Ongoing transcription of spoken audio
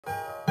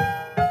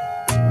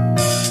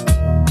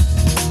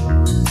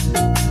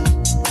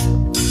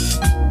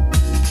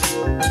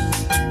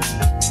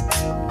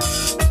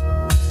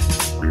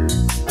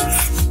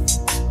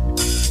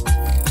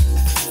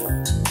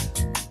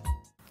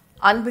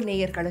அன்பு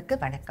நேயர்களுக்கு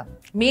வணக்கம்.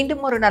 மீண்டும்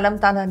ஒரு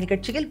நலம்தானா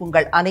நிகழ்ச்சியில்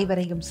உங்கள்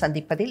அனைவரையும்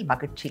சந்திப்பதில்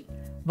மகிழ்ச்சி.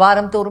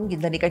 வாரந்தோறும்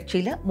இந்த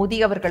நிகழ்ச்சியில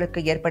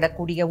முதியவர்களுக்கு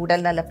ஏற்படக்கூடிய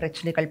உடல்நல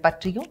பிரச்சனைகள்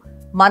பற்றியும்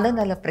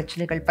மனநல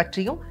பிரச்சனைகள்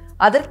பற்றியும்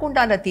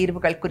அதற்குண்டான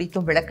தீர்வுகள்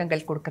குறித்தும்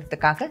விளக்கங்கள்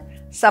கொடுக்கறதுக்காக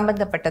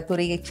சம்பந்தப்பட்ட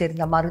துறையைச்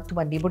சேர்ந்த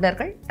மருத்துவ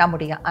நிபுணர்கள்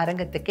நம்முடைய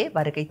அரங்கத்துக்கே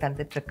வருகை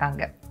தந்துட்டு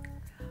இருக்காங்க.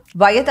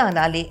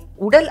 வயதானாலே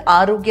உடல்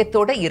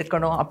ஆரோக்கியத்தோட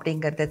இருக்கணும்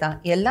அப்படிங்கிறது தான்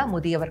எல்லா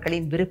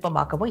முதியவர்களின்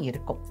விருப்பமாகவும்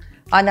இருக்கும்.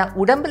 ஆனா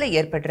உடம்புல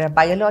ஏற்படுற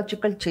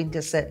பயாலஜிக்கல்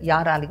சேஞ்சஸை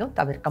யாராலையும்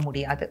தவிர்க்க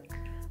முடியாது.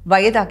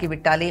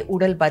 வயதாகிவிட்டாலே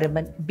உடல்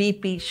பருமன்,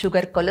 பிபி,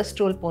 சுகர்,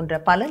 கொலஸ்ட்ரால் போன்ற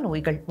பல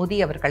நோய்கள்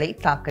முதியவர்களை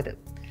தாக்குது.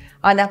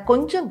 ஆனா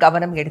கொஞ்சம்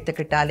கவனம்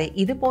எடுத்துக்கிட்டாலே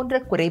இது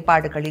போன்ற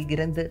குறைபாடுகளில்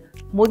இருந்து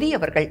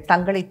முதியவர்கள்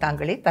தங்களை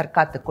தாங்களே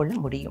தற்காத்துக் கொள்ள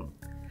முடியும்.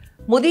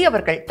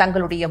 முதியவர்கள்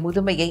தங்களுடைய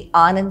முதுமையை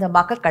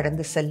ஆனந்தமாக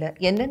கடந்து செல்ல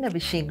என்னென்ன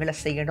விஷயங்களை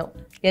செய்யணும்,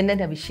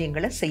 என்னென்ன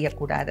விஷயங்களை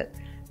செய்யக்கூடாது,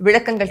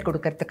 விளக்கங்கள்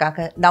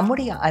கொடுக்கறதுக்காக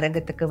நம்முடைய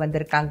அரங்கத்துக்கு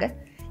வந்திருக்காங்க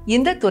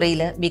இந்த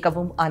துறையில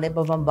மிகவும்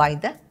அனுபவம்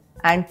வாய்ந்த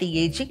ஆன்டி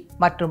ஏஜிங்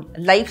மற்றும்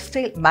life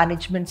style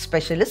management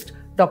specialist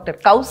doctor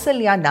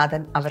Kausalya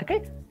நாதன்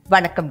அவர்கள்.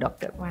 வணக்கம்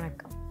டாக்டர்.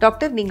 வணக்கம்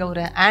டாக்டர். நீங்க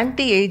ஒரு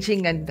anti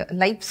ageing and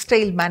life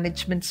style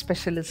management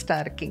ஸ்பெஷலிஸ்டா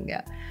இருக்கீங்க.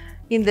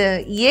 இந்த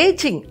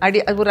ஏஜிங்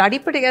ஒரு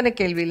அடிப்படையான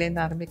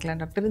கேள்வியிலேருந்து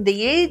ஆரம்பிக்கலாம் டாக்டர். இந்த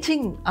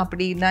ஏஜிங்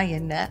அப்படின்னா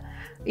என்ன?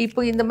 இப்போ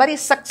இந்த மாதிரி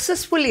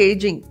சக்ஸஸ்ஃபுல்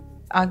ஏஜிங்,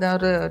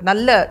 அதாவது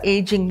நல்ல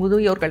ஏஜிங்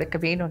முதியோர்களுக்கு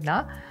வேணும்னா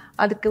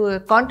அதுக்கு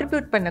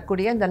கான்ட்ரிபியூட்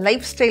பண்ணக்கூடிய இந்த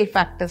லைஃப் ஸ்டைல்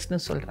ஃபேக்டர்ஸ்னு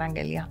சொல்கிறாங்க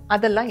இல்லையா,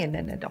 அதெல்லாம்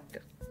என்னென்ன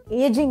டாக்டர்?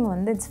 ஏஜிங்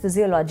வந்து இட்ஸ்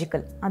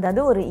ஃபிசியோலாஜிக்கல்,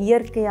 அதாவது ஒரு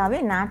இயற்கையாகவே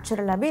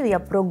நேச்சுரலாகவே we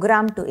are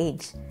program to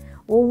age.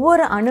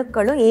 ஒவ்வொரு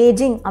அணுக்களும்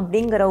ஏஜிங்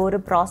அப்படிங்கிற ஒரு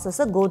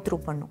ப்ராசஸை கோ த்ரூ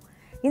பண்ணும்.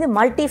 இது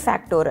மல்டி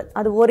ஃபேக்டோரல்,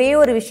 அது ஒரே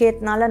ஒரு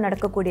விஷயத்தினால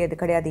நடக்கக்கூடியது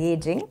கிடையாது.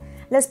 ஏஜிங்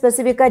இல்லை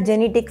ஸ்பெசிஃபிக்காக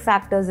ஜெனட்டிக்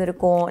ஃபேக்டர்ஸ்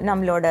இருக்கும்,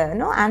 நம்மளோட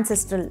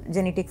ஆன்செஸ்ட்ரல்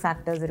ஜெனட்டிக்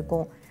ஃபேக்டர்ஸ்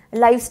இருக்கும்,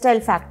 லைஃப்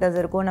ஸ்டைல் ஃபேக்டர்ஸ்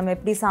இருக்கும், நம்ம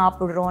எப்படி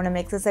சாப்பிட்றோம், நம்ம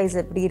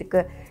எக்ஸசைஸ் எப்படி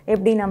இருக்குது,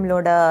 எப்படி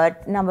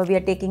நம்ம we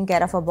are taking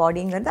care of a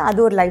பாடிங்கிறது அது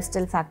ஒரு லைஃப்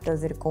ஸ்டைல்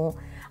ஃபேக்டர்ஸ் இருக்கும்.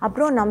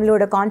 அப்புறம்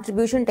நம்மளோட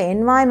கான்ட்ரிபியூஷன் டு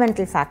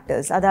என்வாயன்மெண்டல்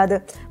ஃபேக்டர்ஸ், அதாவது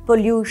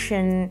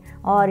pollution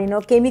R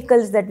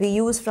chemicals that we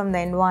use from the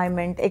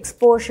environment,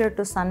 exposure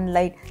to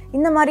sunlight,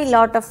 இந்த மாதிரி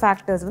லாட் ஆஃப்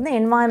ஃபேக்டர்ஸ் வந்து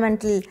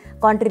என்வாயன்மெண்டல்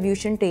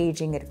கான்ட்ரிபியூஷன் டு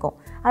ஏஜிங் இருக்கும்.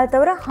 அது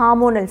தவிர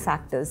ஹார்மோனல்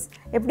ஃபேக்டர்ஸ்,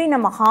 எப்படி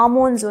நம்ம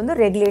ஹார்மோன்ஸ் வந்து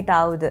ரெகுலேட்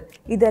ஆகுது,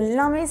 இது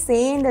எல்லாமே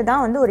சேர்ந்து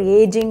தான் வந்து ஒரு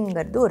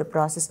ஏஜிங்கிறது ஒரு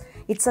process.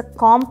 It's a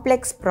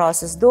complex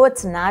process. தோ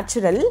இட்ஸ்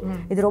நேச்சுரல்,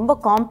 இது ரொம்ப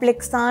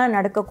காம்ப்ளெக்ஸாக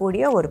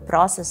நடக்கக்கூடிய ஒரு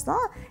ப்ராசஸ்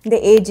தான் இந்த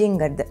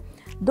ஏஜிங்கிறது.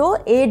 தோ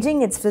ஏஜிங்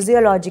இட்ஸ்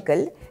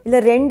ஃபிசியோலாஜிக்கல். இல்லை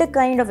ரெண்டு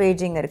கைண்ட் ஆஃப்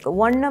ஏஜிங் இருக்குது.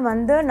 ஒன்று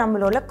வந்து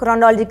நம்மளோட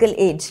க்ரானாலஜிக்கல்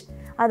ஏஜ்,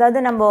 அதாவது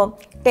நம்ம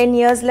 10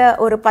 இயர்ஸில்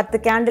ஒரு 10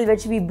 கேண்டில்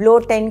வச்சு வி ப்ளோ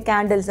 10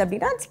 கேண்டில்ஸ்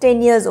அப்படின்னா it's 10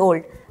 years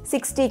old.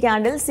 60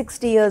 candles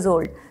 60 years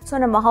old. So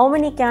நம்ம how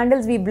many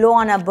candles we blow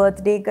on our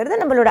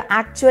birthdayங்கிறது நம்மளோட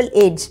ஆக்சுவல்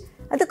ஏஜ்,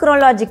 அது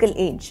chronological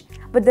age.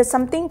 But there's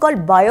something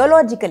called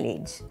biological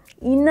age,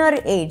 inner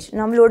age,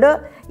 நம்மளோட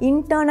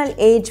இன்டர்னல்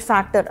ஏஜ்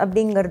ஃபேக்டர்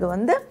அப்படிங்கிறது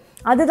வந்து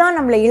அதுதான்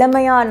நம்மளை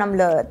இளமையாக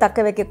நம்மளை தக்க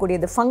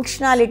வைக்கக்கூடியது,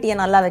 ஃபங்க்ஷனாலிட்டியை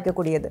நல்லா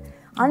வைக்கக்கூடியது.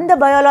 அந்த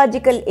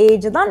பயாலாஜிக்கல்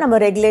ஏஜ் தான் நம்ம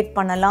ரெகுலேட்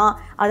பண்ணலாம்,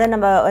 அதை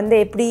நம்ம வந்து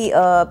எப்படி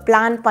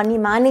பிளான் பண்ணி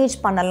மேனேஜ்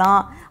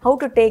பண்ணலாம், how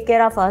to take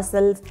care of our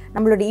self,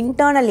 நம்மளோட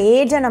இன்டர்னல்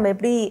ஏஜை நம்ம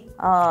எப்படி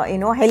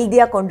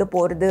ஹெல்த்தியாக கொண்டு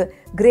போகிறது,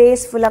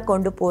 கிரேஸ்ஃபுல்லாக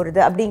கொண்டு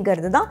போகிறது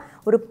அப்படிங்கிறது தான்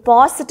ஒரு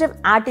positive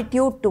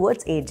attitude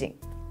towards ageing.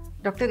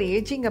 Doctor,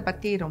 ஏஜிங்கை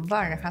பற்றி ரொம்ப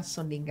அழகாக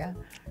சொன்னீங்க.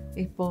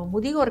 இப்போது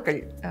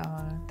முதியோர்கள்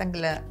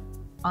தங்களை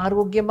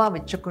ஆரோக்கியமாக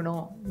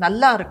வச்சுக்கணும்,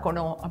 நல்லா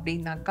இருக்கணும்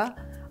அப்படின்னாக்கா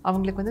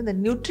அவங்களுக்கு வந்து இந்த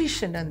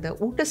நியூட்ரிஷன், அந்த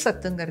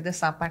ஊட்டச்சத்துங்கிறது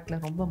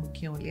சாப்பாட்டில் ரொம்ப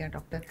முக்கியம் இல்லையா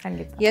டாக்டர்?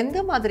 கண்டிப்பாக. எந்த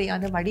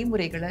மாதிரியான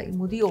வழிமுறைகளை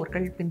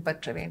முதியோர்கள்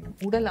பின்பற்ற வேண்டும்?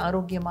 உடல்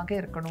ஆரோக்கியமாக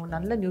இருக்கணும்,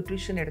 நல்ல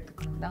நியூட்ரிஷன்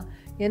எடுத்துக்கணும்னா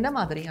என்ன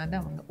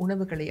மாதிரியான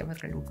உணவுகளை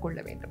அவர்கள் உட்கொள்ள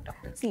வேண்டும்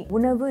டாக்டர்?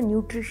 உணவு,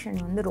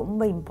 நியூட்ரிஷன் வந்து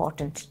ரொம்ப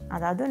இம்பார்ட்டண்ட்.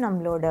 அதாவது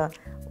நம்மளோட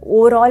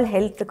ஓவரால்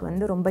ஹெல்த்துக்கு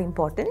வந்து ரொம்ப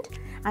இம்பார்ட்டண்ட்.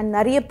 அண்ட்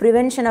நிறைய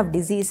ப்ரிவென்ஷன் ஆஃப்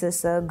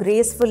டிசீசஸ்,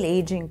 கிரேஸ்ஃபுல்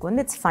ஏஜிங்க்கு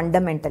வந்து இட்ஸ்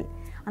ஃபண்டமெண்டல்.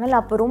 அதனால்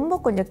அப்போ ரொம்ப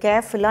கொஞ்சம்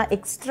கேர்ஃபுல்லாக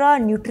எக்ஸ்ட்ரா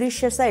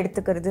நியூட்ரிஷியஸாக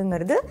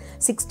எடுத்துக்கிறதுங்கிறது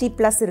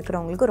 60+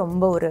 இருக்கிறவங்களுக்கு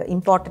ரொம்ப ஒரு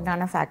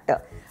இம்பார்ட்டண்ட்டான ஃபேக்டர்.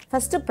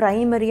 ஃபஸ்ட்டு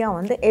ப்ரைமரியாக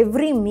வந்து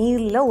எவ்ரி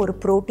மீலில் ஒரு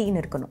ப்ரோட்டீன்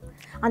இருக்கணும்.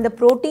 அந்த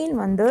ப்ரோட்டீன்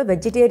வந்து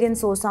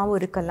வெஜிடேரியன் சோர்ஸாகவும்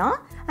இருக்கலாம்,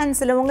 அண்ட்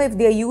சிலவங்க இஃப்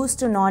தேர் யூஸ்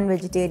டு நான்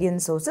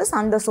வெஜிடேரியன் சோர்ஸஸ்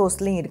அந்த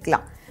சோர்ஸ்லையும்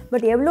இருக்கலாம்.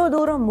 பட் எவ்வளோ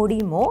தூரம்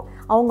முடியுமோ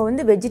அவங்க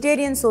வந்து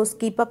வெஜிடேரியன் சோர்ஸ்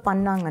கீப்பப்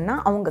பண்ணாங்கன்னா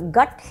அவங்க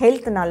கட்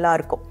ஹெல்த்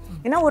நல்லாயிருக்கும்.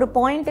 ஏன்னா ஒரு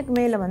பாயிண்ட்டுக்கு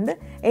மேலே வந்து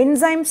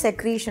என்சைம்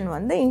செக்ரீஷன்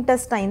வந்து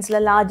இன்டெஸ்டைன்ஸில்,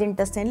 லார்ஜ்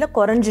இன்டெஸ்டைனில்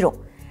குறைஞ்சிரும்.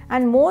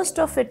 அண்ட் மோஸ்ட்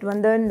ஆஃப் இட்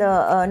வந்து இந்த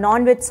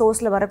நான்வெஜ்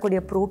சோர்ஸில்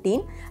வரக்கூடிய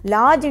ப்ரோட்டீன்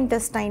லார்ஜ்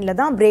இன்டெஸ்டைனில்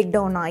தான் பிரேக்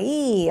டவுன் ஆகி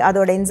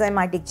அதோட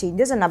என்சைமேட்டிக்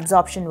சேஞ்சஸ் அண்ட்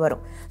அப்சார்ப்ஷன்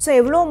வரும். ஸோ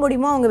எவ்வளோ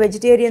முடியுமோ அவங்க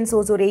வெஜிடேரியன்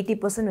சோர்ஸ் ஒரு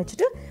 80%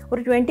 வச்சுட்டு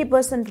ஒரு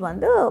 20%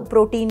 வந்து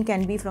protein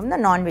can be from the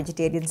நான்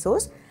vegetarian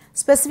source.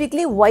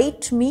 Specifically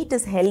white meet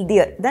is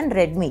healthier then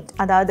red meat.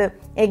 அதாவது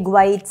எக்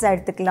ஒயிட்ஸ்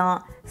எடுத்துக்கலாம்,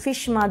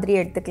 ஃபிஷ் மாதிரி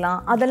எடுத்துக்கலாம்.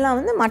 அதெல்லாம்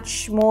வந்து மச்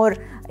மோர்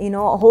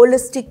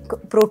ஹோலிஸ்டிக்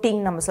ப்ரோட்டீன்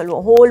நம்ம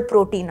சொல்லுவோம், ஹோல்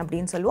ப்ரோட்டீன்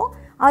அப்படின்னு சொல்லுவோம்.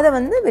 அதை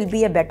வந்து will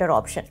be a better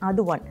option.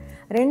 அது ஒன்.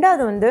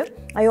 ரெண்டாவது வந்து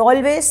I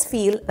always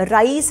feel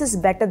rice is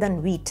better தென்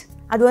வீட்.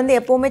 அது வந்து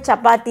எப்போவுமே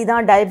சப்பாத்தி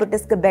தான்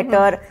டயபெட்டிஸ்க்கு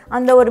பெட்டர்,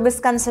 அந்த ஒரு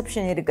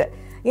மிஸ்கன்செப்ஷன் இருக்குது.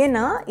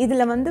 ஏன்னா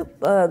இதில் வந்து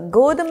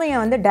கோதுமையை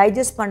வந்து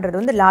டைஜஸ்ட் பண்ணுறது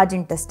வந்து லார்ஜ்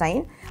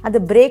இன்டெஸ்டைன், அது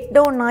பிரேக்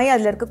டவுன் ஆகி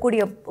அதில்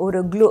இருக்கக்கூடிய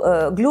ஒரு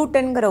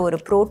க்ளூட்டன்கிற ஒரு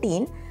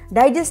ப்ரோட்டீன்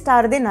டைஜஸ்ட்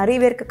ஆகிறதே நிறைய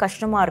பேருக்கு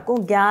கஷ்டமாக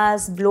இருக்கும்,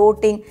 கேஸ்,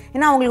 ப்ளோட்டிங்.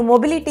 ஏன்னா அவங்களுக்கு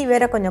மொபிலிட்டி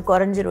வேறு கொஞ்சம்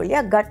குறைஞ்சிரும்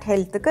இல்லையா கட்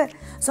ஹெல்த்துக்கு.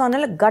 ஸோ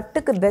அதனால்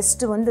கட்டுக்கு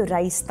பெஸ்ட்டு வந்து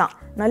ரைஸ் தான்.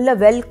 நல்ல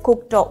well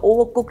cooked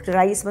over cooked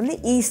rice வந்து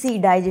ஈஸி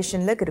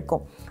டைஜஷனில்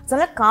இருக்கும். ஸோ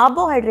அதனால்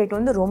கார்போஹைட்ரேட்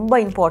வந்து ரொம்ப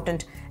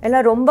இம்பார்ட்டண்ட்.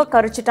 எல்லாம் ரொம்ப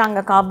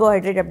கரைச்சிட்டாங்க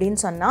கார்போஹைட்ரேட்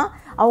அப்படின்னு சொன்னால்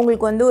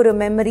அவங்களுக்கு வந்து ஒரு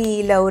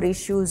மெமரியில் ஒரு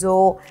இஷ்யூஸோ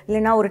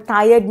இல்லைனா ஒரு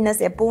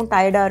டயர்ட்னஸ், எப்பவும்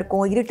டயர்டாக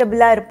இருக்கும்,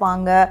 இரிட்டபிளாக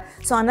இருப்பாங்க.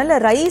 ஸோ அதனால்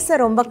ரைஸை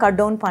ரொம்ப கட்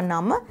டவுன்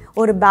பண்ணாமல்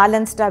ஒரு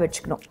பேலன்ஸ்டாக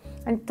வச்சுக்கணும்.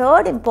 அண்ட்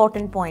தேர்ட்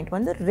இம்பார்ட்டன்ட் பாயிண்ட்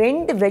வந்து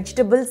 2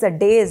 vegetables a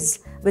days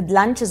with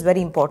lunch is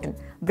very important.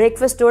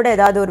 பிரேக்ஃபாஸ்ட்டோட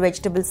ஏதாவது ஒரு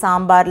வெஜிடபிள்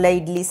சாம்பாரில்,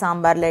 இட்லி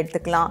சாம்பாரில்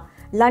எடுத்துக்கலாம்.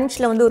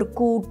 லன்ச்சில் வந்து ஒரு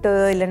கூட்டு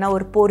இல்லைன்னா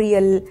ஒரு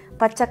பொரியல்,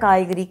 பச்சை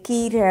காய்கறி,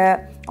 கீரை,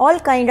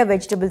 ஆல் கைண்ட் ஆஃப்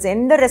வெஜிடபிள்ஸ்.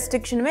 எந்த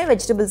ரெஸ்ட்ரிக்ஷனுமே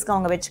வெஜிடபிள்ஸ்க்கு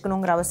அவங்க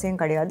வச்சுக்கணுங்கிற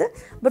அவசியம் கிடையாது.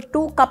 பட்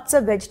 2 cups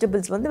ஆஃப்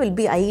வெஜிடபிள்ஸ் வந்து will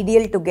be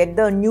ideal to get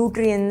the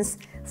nutrients,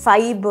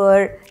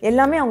 fibre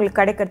எல்லாமே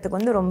அவங்களுக்கு கிடைக்கிறதுக்கு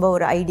வந்து ரொம்ப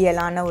ஒரு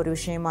ஐடியலான ஒரு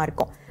விஷயமா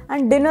இருக்கும்.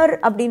 அண்ட் டின்னர்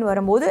அப்படின்னு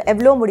வரும்போது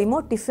எவ்வளோ முடியுமோ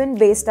டிஃபன்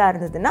பேஸ்டாக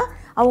இருந்ததுன்னா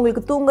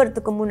அவங்களுக்கு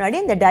தூங்குறதுக்கு முன்னாடி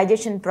இந்த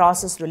digestion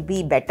process will be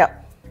better.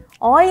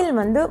 Oil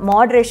வந்து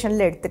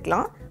மாட்ரேஷனில்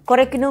எடுத்துக்கலாம்.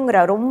 குறைக்கணுங்கிற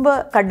ரொம்ப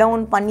கட்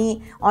டவுன் பண்ணி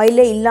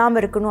ஆயிலே இல்லாமல்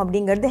இருக்கணும்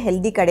அப்படிங்கிறது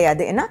ஹெல்தி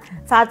கிடையாது. ஏன்னா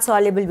ஃபேட்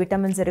சால்யூபிள்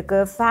விட்டமின்ஸ்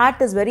இருக்குது.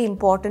 Fat is very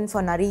important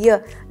for நிறைய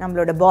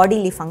நம்மளோட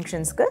பாடிலி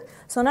ஃபங்க்ஷன்ஸ்க்கு.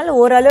 ஸோ அதனால்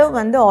ஓரளவு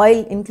வந்து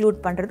ஆயில் இன்க்ளூட்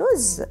பண்ணுறதும்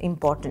இஸ்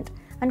இம்பார்ட்டண்ட்.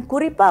 அண்ட்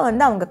குறிப்பாக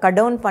வந்து அவங்க கட்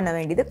டவுன் பண்ண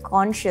வேண்டியது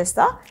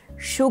கான்ஷியஸாக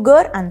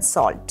சுகர் அண்ட்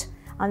சால்ட்.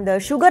 அந்த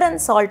சுகர்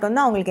அண்ட் சால்ட்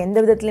வந்து அவங்களுக்கு எந்த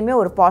விதத்துலையுமே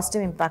ஒரு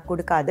பாசிட்டிவ் இம்பேக்ட்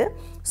கொடுக்காது.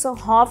 So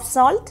half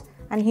salt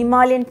and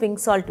Himalayan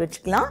pink salt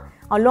வச்சுக்கலாம்,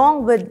 along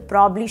with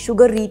probably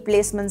sugar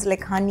replacements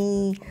like honey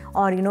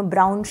or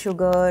brown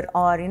sugar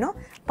or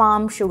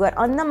palm sugar,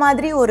 அந்த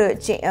மாதிரி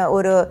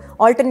ஒரு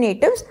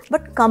alternatives,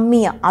 பட்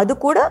கம்மியாக அது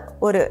கூட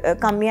ஒரு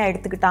கம்மியாக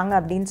எடுத்துக்கிட்டாங்க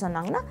அப்படின்னு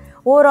சொன்னாங்கன்னா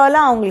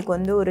ஓவராலாக அவங்களுக்கு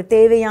வந்து ஒரு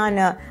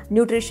தேவையான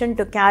நியூட்ரிஷன்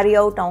டு கேரி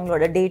அவுட்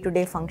அவங்களோட டே டு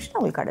டே ஃபங்க்ஷன்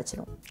அவங்களுக்கு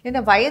கிடச்சிடும். ஏன்னா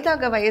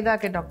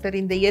வயதாக டாக்டர்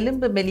இந்த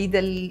எலும்பு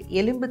மெலிதல்,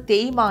 எலும்பு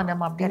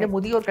தேய்மானம் அப்படின்னு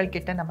முதியோர்கள்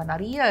கிட்ட நம்ம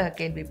நிறைய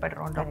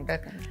கேள்விப்படுறோம்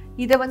டாக்டர்.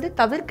 இதை வந்து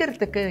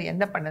தவிர்க்கிறதுக்கு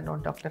என்ன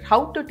பண்ணணும் doctor?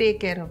 How to take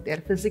care of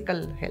their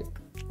physical health?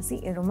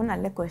 ரொம்ப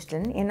நல்ல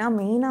கொஸ்டின். ஏன்னா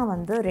மெயினாக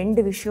வந்து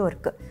 2 விஷயம்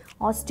இருக்குது,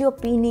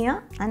 ஆஸ்டியோபீனியா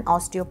அண்ட்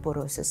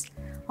ஆஸ்டியோபோரோசிஸ்.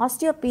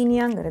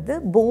 ஆஸ்டியோபீனியாங்கிறது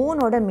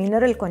போனோட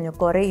மினரல் கொஞ்சம்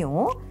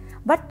குறையும்,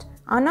 பட்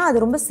ஆனால் அது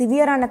ரொம்ப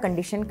சிவியரான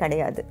கண்டிஷன்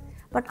கிடையாது.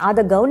 பட்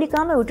அதை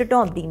கவனிக்காமல்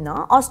விட்டுட்டோம் அப்படின்னா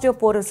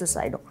ஆஸ்டியோபோரோசிஸ்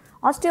ஆகிடும்.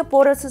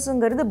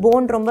 ஆஸ்டியோபோரோசிஸுங்கிறது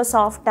போன் ரொம்ப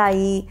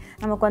சாஃப்டாகி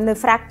நமக்கு வந்து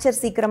ஃப்ராக்சர்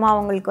சீக்கிரமாக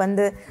அவங்களுக்கு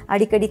வந்து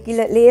அடிக்கடி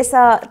கீழே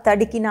லேசாக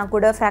தடுக்கினா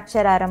கூட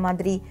ஃப்ராக்சர் ஆகிற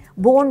மாதிரி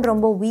போன்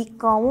ரொம்ப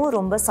வீக்காகவும்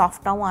ரொம்ப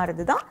சாஃப்டாகவும்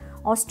ஆகிறது தான்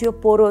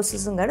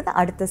ஆஸ்டியோபோரோசிஸுங்கிறது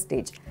அடுத்த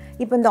ஸ்டேஜ்.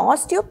 இப்போ இந்த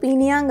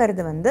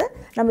ஆஸ்டியோபீனியாங்கிறது வந்து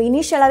நம்ம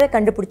இனிஷியலாகவே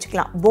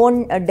கண்டுபிடிச்சிக்கலாம். போன்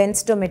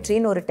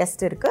டென்சிட்டோமெட்ரின்னு ஒரு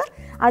டெஸ்ட் இருக்குது.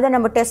 அதை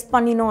நம்ம டெஸ்ட்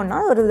பண்ணினோன்னா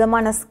ஒரு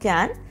விதமான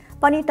ஸ்கேன்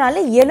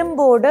பண்ணிட்டாலே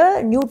எலும்போட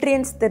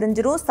நியூட்ரியன்ஸ்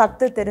தெரிஞ்சிரும்,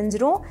 சத்து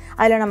தெரிஞ்சிரும்,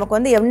 அதில் நமக்கு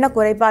வந்து என்ன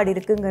குறைபாடு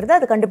இருக்குங்கிறத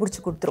அது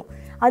கண்டுபிடிச்சி கொடுத்துரும்.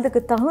 அதுக்கு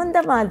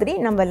தகுந்த மாதிரி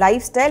நம்ம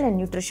லைஃப் ஸ்டைல் அண்ட்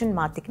நியூட்ரிஷன்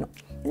மாற்றிக்கணும்.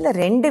 இல்லை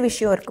 2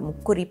 விஷயம் இருக்குது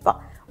குறிப்பாக.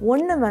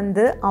 ஒன்று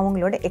வந்து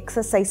அவங்களோட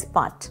எக்ஸசைஸ்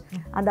பார்ட்.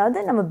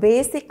 அதாவது நம்ம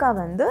பேசிக்காக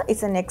வந்து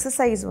இட்ஸ் அன்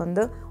எக்ஸசைஸ்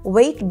வந்து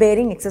வெயிட்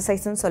பேரிங்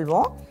எக்ஸசைஸ்ன்னு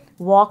சொல்லுவோம்.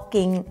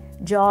 Walking,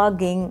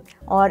 jogging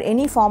or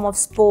any form of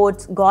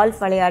sports, golf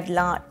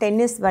விளையாடலாம்,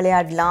 டென்னிஸ்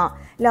விளையாடலாம்,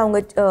 இல்லை அவங்க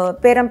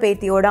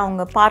பேரம்பேத்தியோடு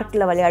அவங்க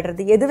பார்க்கில்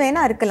விளையாடுறது எது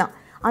வேணால் இருக்கலாம்.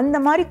 அந்த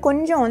மாதிரி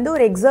கொஞ்சம் வந்து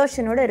ஒரு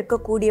எக்ஸர்ஷனோடு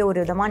இருக்கக்கூடிய ஒரு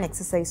விதமான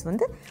எக்ஸசைஸ்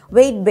வந்து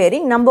வெயிட்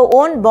பேரிங், நம்ம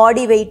ஓன்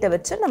பாடி வெயிட்டை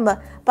வச்சு நம்ம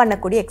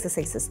பண்ணக்கூடிய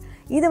எக்ஸசைசஸ்.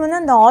 இது வந்து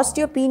அந்த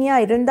ஆஸ்டியோபீனியா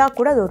இருந்தால்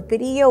கூட அது ஒரு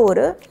பெரிய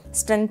ஒரு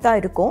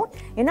ஸ்ட்ரென்த்தாக இருக்கும்.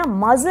 ஏன்னா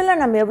மசிலை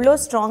நம்ம எவ்வளோ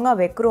ஸ்ட்ராங்காக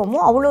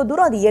வைக்கிறோமோ அவ்வளோ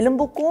தூரம் அது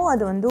எலும்புக்கும்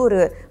அது வந்து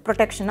ஒரு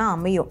ப்ரொடெக்ஷனாக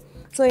அமையும்.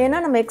 ஸோ ஏன்னா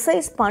நம்ம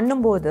எக்ஸசைஸ்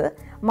பண்ணும்போது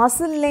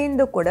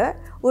மசில்லேருந்து கூட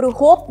ஒரு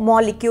ஹோப்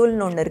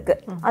மாலிக்யூல்னு ஒன்று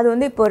இருக்குது. அது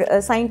வந்து இப்போ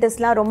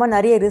சயின்டிஸ்ட்லாம் ரொம்ப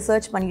நிறைய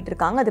ரிசர்ச் பண்ணிகிட்டு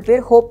இருக்காங்க. அது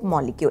பேர் ஹோப்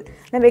மாலிக்யூல்.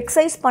 நம்ம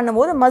எக்ஸசைஸ்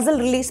பண்ணும்போது மசில்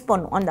ரிலீஸ்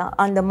பண்ணும்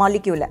அந்த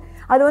மாலிக்யூலை.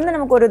 அது வந்து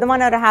நமக்கு ஒரு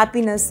விதமான ஒரு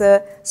ஹாப்பினஸ்ஸு,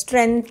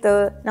 ஸ்ட்ரென்த்து,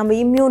 நம்ம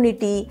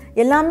இம்யூனிட்டி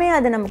எல்லாமே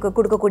அது நமக்கு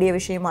கொடுக்கக்கூடிய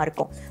விஷயமா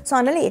இருக்கும். ஸோ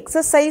அதனால்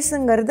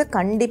எக்ஸசைஸுங்கிறது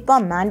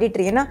கண்டிப்பாக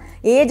மேண்டிட்ரி. ஏன்னா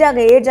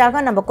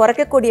ஏஜாக நம்ம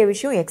குறைக்கக்கூடிய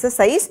விஷயம்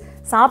எக்ஸசைஸ்.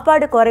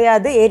 சாப்பாடு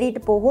குறையாது,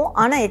 ஏறிட்டு போகும்,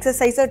 ஆனால்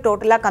எக்ஸசைஸை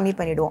டோட்டலாக கம்மி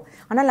பண்ணிவிடுவோம்.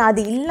 ஆனால்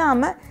அது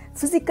இல்லாமல்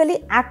ஃபிசிக்கலி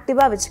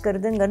ஆக்டிவாக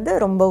வச்சுக்கிறதுங்கிறது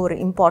ரொம்ப ஒரு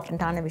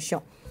இம்பார்ட்டண்ட்டான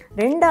விஷயம்.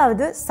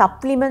 2வது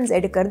சப்ளிமெண்ட்ஸ்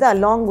எடுக்கிறது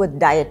அலாங் வித்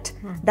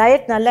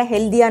டயட் நல்லா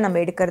ஹெல்த்தியாக நம்ம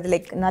எடுக்கிறது.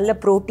 லைக் நல்ல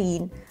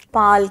ப்ரோட்டீன்,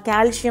 பால்,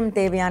 கால்சியம்,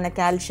 தேவையான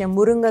கால்சியம்,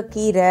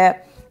 முருங்கைக்கீரை,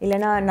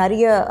 இல்லைனா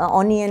நிறைய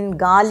ஆனியன்,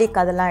 கார்லிக்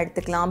அதெல்லாம்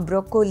எடுத்துக்கலாம்,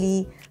 broccoli,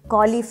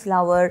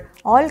 cauliflower,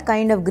 all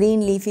kind of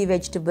green leafy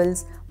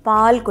vegetables,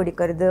 பால்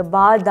குடிக்கிறது,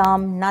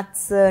 பாதாம்,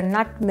 நட்ஸு,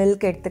 நட்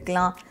மில்க்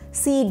எடுத்துக்கலாம்,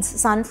 seeds,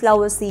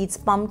 sunflower seeds,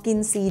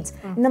 pumpkin seeds,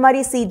 இந்த மாதிரி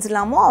சீட்ஸ்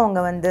எல்லாமும்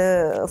அவங்க வந்து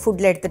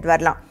ஃபுட்டில் எடுத்துகிட்டு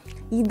வரலாம்.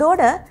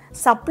 இதோட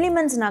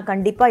சப்ளிமெண்ட்ஸ் நான்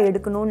கண்டிப்பாக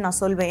எடுக்கணும்னு நான்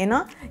சொல்வேன். ஏன்னா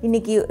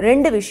இன்றைக்கி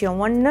 2 விஷயம்.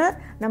 ஒன்று,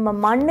 நம்ம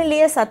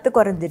மண்ணிலேயே சத்து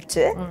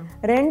குறைஞ்சிருச்சு.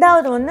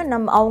 2வது வந்து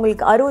நம்ம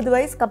அவங்களுக்கு 60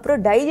 வயசுக்கு அப்புறம்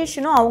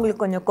டைஜஷனும்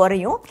அவங்களுக்கு கொஞ்சம்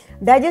குறையும்,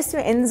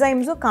 டைஜஸ்டிவ்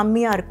என்சைம்ஸும்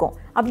கம்மியாக இருக்கும்.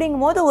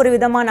 அப்படிங்கும் போது ஒரு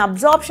விதமான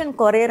அப்சார்ப்ஷன்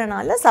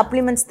குறையிறனால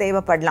சப்ளிமெண்ட்ஸ்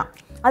தேவைப்படலாம்.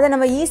 அதை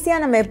நம்ம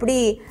ஈஸியாக நம்ம எப்படி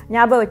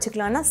ஞாபகம்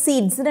வச்சுக்கலாம்னா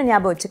சீட்ஸ்னு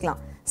ஞாபகம்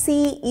வச்சுக்கலாம்.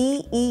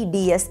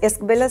 CEEDS,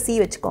 எஸ்க்கு பதிலாக C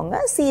வச்சுக்கோங்க,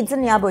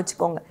 சீட்ஸ்னு ஞாபகம்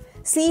வச்சுக்கோங்க.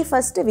 C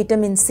ஃபஸ்ட்டு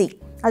விட்டமின் C,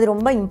 அது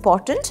ரொம்ப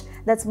important.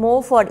 That's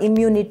more for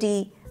immunity,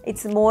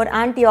 it's more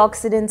anti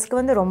ஆக்சிடென்ட்ஸ்க்கு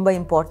வந்து ரொம்ப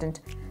இம்பார்ட்டண்ட்.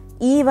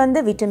 E வந்து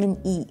vitamin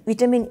E.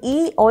 Vitamin E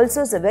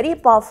also is a very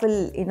powerful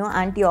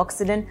anti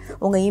accident.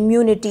 உங்கள்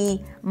immunity,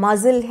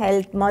 muscle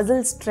health,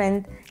 muscle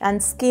strength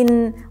and skin,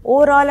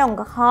 overall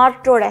உங்கள்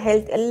ஹார்ட்டோட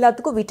health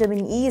எல்லாத்துக்கும்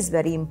vitamin E is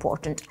very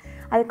important.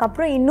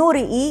 அதுக்கப்புறம்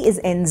இன்னொரு E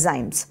is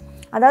enzymes.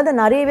 அதாவது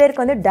நிறைய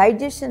பேருக்கு வந்து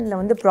டைஜஷனில்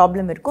வந்து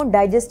ப்ராப்ளம் இருக்கும்.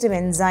 Digestive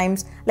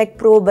enzymes like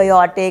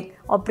probiotic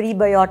R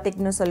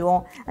ப்ரீபயோட்டிக்னு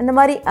சொல்லுவோம். அந்த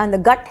மாதிரி அந்த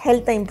கட்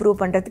ஹெல்த்தை இம்ப்ரூவ்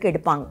பண்ணுறதுக்கு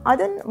எடுப்பாங்க.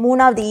 அது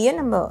 3வது ஈயை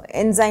நம்ம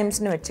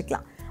என்சைம்ஸ்னு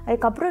வச்சுக்கலாம்.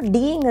 அதுக்கப்புறம்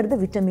டிங்கிறது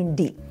vitamin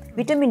D.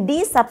 Vitamin D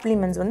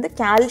supplements வந்து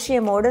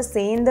கால்சியமோடு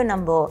சேர்ந்து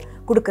நம்ம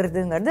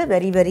கொடுக்கறதுங்கிறது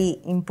very very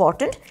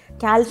important.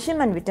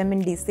 Calcium and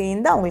vitamin D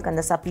சேர்ந்து அவங்களுக்கு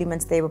அந்த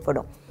சப்ளிமெண்ட்ஸ்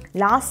தேவைப்படும்.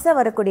 லாஸ்ட்டாக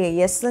வரக்கூடிய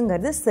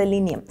எஸ்ஸுங்கிறது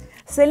செலினியம்.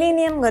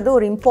 செலினியம்ங்கிறது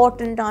ஒரு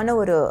இம்பார்ட்டண்ட்டான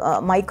ஒரு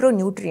மைக்ரோ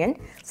நியூட்ரியன்ட்.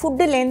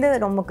 ஃபுட்டுலேருந்து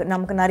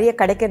நமக்கு நிறைய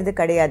கிடைக்கிறது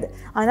கிடையாது.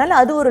 அதனால்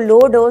அது ஒரு லோ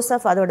டோஸ்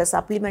ஆஃப் அதோட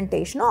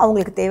சப்ளிமெண்டேஷனும்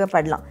அவங்களுக்கு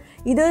தேவைப்படலாம்.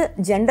 இது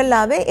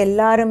ஜென்ரலாகவே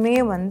எல்லாருமே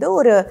வந்து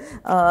ஒரு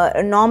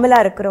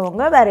நார்மலாக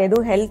இருக்கிறவங்க, வேறு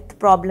எதுவும் ஹெல்த்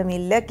ப்ராப்ளம்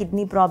இல்லை,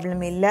 கிட்னி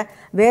ப்ராப்ளம் இல்லை,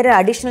 வேறு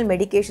அடிஷ்னல்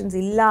மெடிக்கேஷன்ஸ்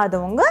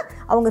இல்லாதவங்க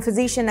அவங்க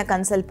ஃபிசிஷியனை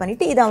கன்சல்ட்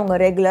பண்ணிவிட்டு இதை அவங்க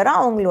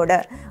ரெகுலராக அவங்களோட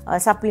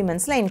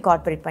சப்ளிமெண்ட்ஸில்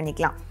இன்கார்பரேட்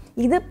பண்ணிக்கலாம்.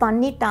 இது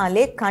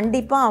பண்ணிட்டாலே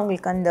கண்டிப்பாக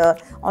அவங்களுக்கு அந்த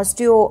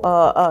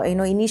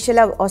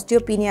இனிஷியலாக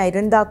ஆஸ்டியோபீனியா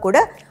இருந்தால் கூட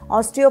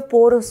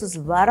ஆஸ்டியோபோரோசிஸ்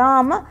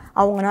வராமல்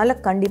அவங்களால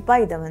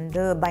கண்டிப்பாக இதை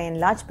வந்து பை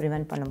அண்ட் லார்ஜ்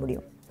ப்ரிவென்ட் பண்ண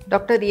முடியும்.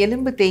 டாக்டர்,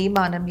 எலும்பு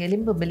தேய்மானம்,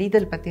 எலும்பு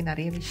மெலிதல் பற்றி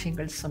நிறைய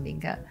விஷயங்கள்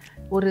சொன்னீங்க.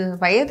 ஒரு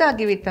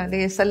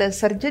வயதாகிவிட்டாலே சில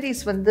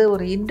சர்ஜரிஸ் வந்து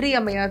ஒரு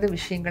இன்றியமையாத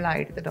விஷயங்கள்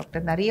ஆகிடுது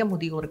டாக்டர் நிறைய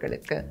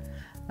முதியோர்களுக்கு.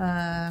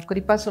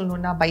 குறிப்பாக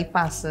சொல்லணுன்னா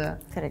பைபாஸு,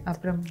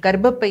 அப்புறம்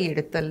கர்ப்பப்பை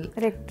எடுத்தல்,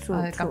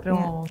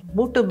 அதுக்கப்புறம்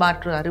மூட்டு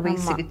மாற்று அறுவை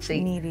சிகிச்சை.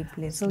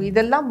 ஸோ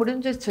இதெல்லாம்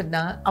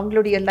முடிஞ்சிச்சுன்னா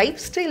அவங்களுடைய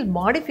லைஃப் ஸ்டைல்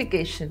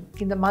மாடிஃபிகேஷன்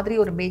இந்த மாதிரி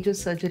ஒரு மேஜர்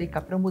சர்ஜரிக்கு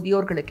அப்புறம்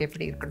முதியோர்களுக்கு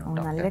எப்படி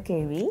இருக்கணும்? நல்ல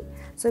கேள்வி.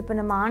 ஸோ இப்போ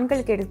நம்ம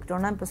ஆண்களுக்கு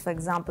எடுத்துக்கிட்டோன்னா, இப்போ ஃபார்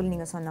எக்ஸாம்பிள்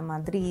நீங்கள் சொன்ன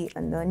மாதிரி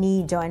அந்த நீ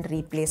ஜாயிண்ட்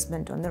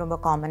ரீப்ளேஸ்மெண்ட் வந்து ரொம்ப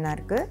காமனாக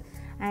இருக்குது.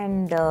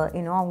 அண்ட்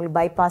அவங்களுக்கு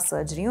பைபாஸ்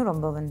சர்ஜரியும்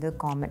ரொம்ப வந்து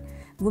காமன்.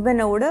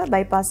 உமனோட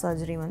பைபாஸ்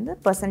சர்ஜரி வந்து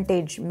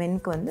பர்சன்டேஜ்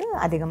மென்க்கு வந்து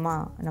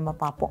அதிகமாக நம்ம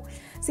பார்ப்போம்.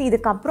 ஸோ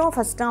இதுக்கப்புறம்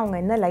ஃபஸ்ட்டு அவங்க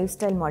என்ன லைஃப்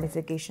ஸ்டைல்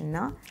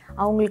மாடிஃபிகேஷன்னா,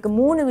 அவங்களுக்கு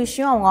 3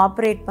 விஷயம் அவங்க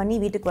ஆப்ரேட் பண்ணி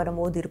வீட்டுக்கு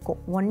வரும்போது இருக்கும்.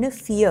 ஒன்று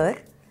ஃபியர்,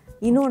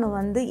 இன்னொன்று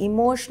வந்து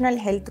இமோஷ்னல்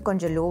ஹெல்த்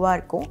கொஞ்சம் லோவாக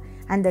இருக்கும்,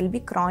 அண்ட் தெல்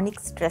பி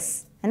க்ரானிக் ஸ்ட்ரெஸ்.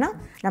 ஏன்னா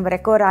நம்ம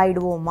ரெக்கவர்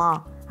ஆகிடுவோமா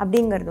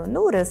அப்படிங்கிறது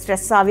வந்து ஒரு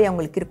ஸ்ட்ரெஸ்ஸாகவே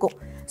அவங்களுக்கு இருக்கும்.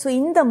 ஸோ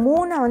இந்த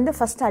 3 வந்து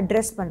ஃபஸ்ட்டு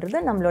அட்ரெஸ் பண்ணுறது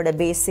நம்மளோட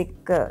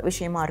பேசிக்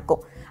விஷயமா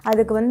இருக்கும்.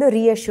 அதுக்கு வந்து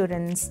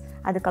ரீஅஷூரன்ஸ்,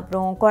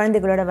 அதுக்கப்புறம்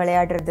குழந்தைகளோட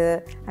விளையாடுறது,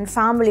 அண்ட்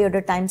ஃபேமிலியோட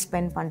டைம்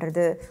ஸ்பெண்ட்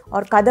பண்ணுறது,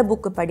 ஒரு கதை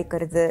புக்கு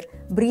படிக்கிறது,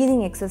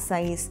 ப்ரீதிங்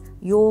எக்ஸசைஸ்,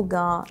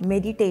 யோகா,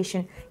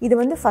 மெடிடேஷன், இது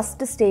வந்து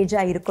ஃபஸ்ட்டு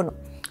ஸ்டேஜாக இருக்கணும்.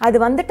 அது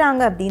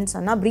வந்துட்டாங்க அப்படின்னு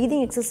சொன்னால்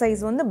ப்ரீதிங்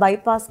எக்ஸசைஸ் வந்து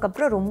பைபாஸ்க்கு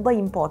அப்புறம் ரொம்ப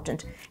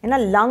இம்பார்ட்டண்ட். ஏன்னா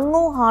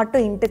லங்கும்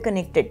ஹார்ட்டும்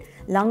இன்டர்கனெக்டட்.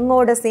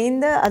 லங்கோட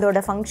சேர்ந்து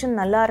அதோட ஃபங்க்ஷன்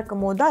நல்லா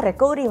இருக்கும் போது தான்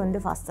ரெக்கவரி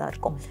வந்து ஃபாஸ்ட்டாக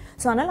இருக்கும்.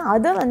 ஸோ அதனால்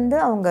அதை வந்து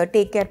அவங்க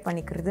take care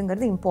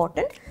பண்ணிக்கிறதுங்கிறது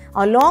important.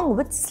 Along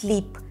with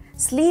sleep.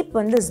 Sleep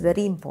வந்து இஸ்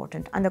வெரி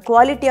இம்பார்ட்டண்ட். அந்த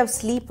குவாலிட்டி ஆஃப்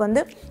ஸ்லீப்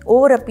வந்து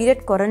ஓவர் அ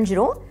பீரியட்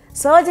குறைஞ்சிரும்.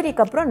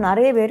 சர்ஜரிக்கு அப்புறம்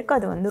நிறைய பேருக்கு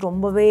அது வந்து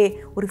ரொம்பவே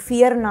ஒரு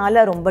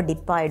ஃபியர்னால ரொம்ப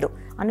டிப் ஆகிடும்.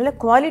 அதனால்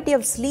குவாலிட்டி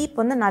ஆஃப் ஸ்லீப்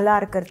வந்து நல்லா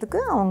இருக்கிறதுக்கு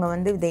அவங்க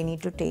வந்து they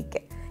need to take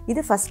care.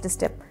 இது ஃபஸ்ட்டு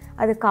ஸ்டெப்.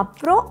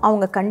 அதுக்கப்புறம்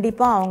அவங்க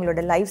கண்டிப்பாக அவங்களோட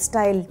லைஃப்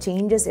ஸ்டைல்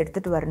சேஞ்சஸ்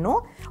எடுத்துகிட்டு வரணும்.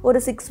 ஒரு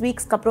 6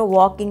 வீக்ஸ்க்கு அப்புறம்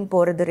வாக்கிங்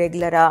போகிறது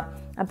ரெகுலராக,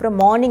 அப்புறம்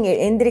மார்னிங்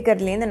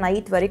எந்திரிக்கிறதுலேருந்து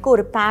நைட் வரைக்கும்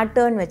ஒரு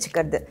பேட்டர்ன்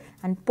வச்சுக்கிறது.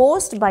 அண்ட்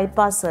போஸ்ட்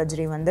பைபாஸ்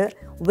சர்ஜரி வந்து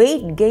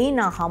வெயிட் கெயின்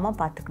ஆகாமல்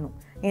பார்த்துக்கணும்.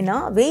 ஏன்னா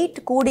வெயிட்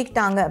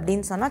கூடிக்கிட்டாங்க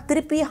அப்படின்னு சொன்னால்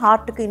திருப்பி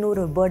ஹார்ட்டுக்கு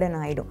இன்னொரு பேர்டன்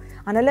ஆகிடும்.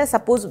 அதனால்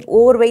சப்போஸ்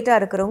ஓவர் வெயிட்டாக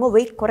இருக்கிறவங்க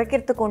வெயிட்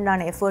குறைக்கிறதுக்கு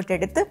உண்டான எஃபர்ட்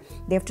எடுத்து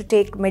they have to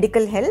take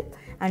medical help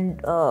and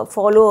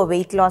follow a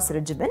weight loss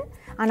regimen.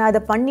 ஆனால் அதை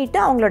பண்ணிவிட்டு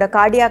அவங்களோட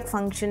கார்டியாக்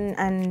ஃபங்க்ஷன்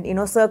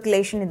அண்ட்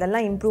சர்க்குலேஷன்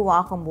இதெல்லாம் இம்ப்ரூவ்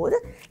ஆகும்போது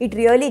it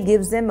really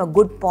gives them a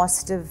good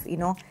positive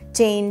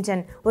change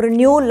and ஒரு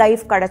நியூ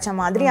லைஃப் கிடைச்ச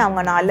மாதிரி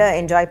அவங்களால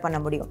என்ஜாய் பண்ண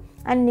முடியும்.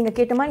 அண்ட் நீங்கள்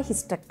கேட்ட மாதிரி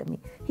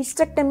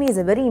hysterectomy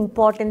is a very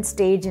important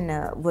stage இன்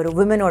ஒரு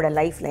விமனோட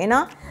லைஃப்பில். ஏன்னா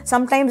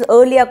சம்டைம்ஸ்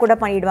ஏர்லியாக கூட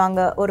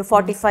பண்ணிவிடுவாங்க, ஒரு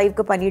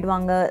 45க்கு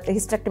பண்ணிவிடுவாங்க,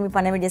 ஹிஸ்டெக்டமி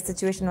பண்ண வேண்டிய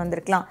சுச்சுவேஷன்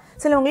வந்திருக்கலாம்.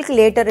 சிலவங்களுக்கு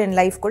லேட்டர் இன்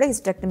லைஃப் கூட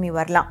ஹிஸ்டெக்டமி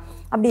வரலாம்.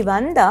 அப்படி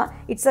வந்தால்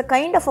it's a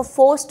kind of a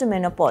forced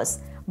menopause.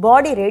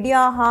 Body ready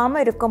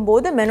ஆகாமல்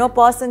இருக்கும்போது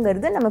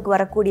மெனோபாஸுங்கிறது நமக்கு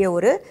வரக்கூடிய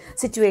ஒரு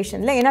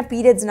சுச்சுவேஷனில். ஏன்னா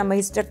பீரியட்ஸ் நம்ம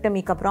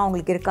ஹிஸ்டெக்டமிக்கு அப்புறம்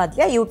அவங்களுக்கு இருக்காது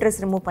இல்லையா, யூட்ரஸ்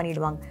ரிமூவ்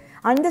பண்ணிவிடுவாங்க.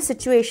 அந்த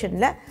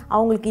சிச்சுவேஷனில்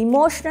அவங்களுக்கு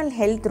இமோஷ்னல்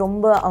ஹெல்த்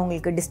ரொம்ப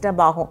அவங்களுக்கு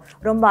டிஸ்டர்ப் ஆகும்.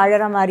 ரொம்ப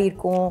அழற மாதிரி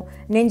இருக்கும்,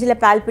 நெஞ்சில்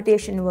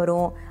பால்பிட்டேஷன்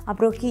வரும்,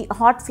 அப்புறம்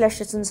ஹாட்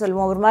ஃப்ளஷஸ்ன்னு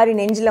சொல்லுவோம், ஒரு மாதிரி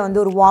நெஞ்சில்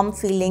வந்து ஒரு வார்ம்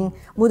ஃபீலிங்,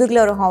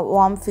 முதுகில் ஒரு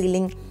வார்ம்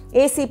ஃபீலிங்.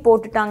 ஏசி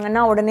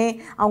போட்டுட்டாங்கன்னா உடனே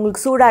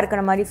அவங்களுக்கு சூடாக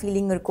இருக்கிற மாதிரி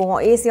ஃபீலிங் இருக்கும்,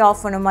 ஏசி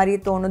ஆஃப் பண்ண மாதிரி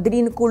தோணும்,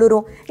 திடீர்னு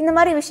குளிரும். இந்த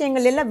மாதிரி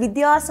விஷயங்கள் எல்லாம்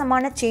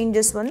வித்தியாசமான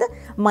சேஞ்சஸ் வந்து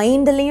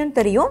மைண்ட்லேயும்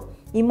தெரியும்,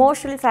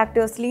 இமோஷனல்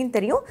ஃபேக்டர்ஸ்லேயும்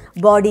தெரியும்,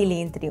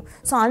 பாடியிலையும் தெரியும்.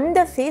 ஸோ அந்த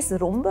ஃபேஸ்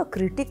ரொம்ப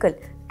கிரிட்டிக்கல்.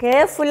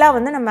 கேர்ஃபுல்லாக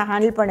வந்து நம்ம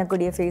ஹேண்டில்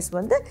பண்ணக்கூடிய ஃபேஸ்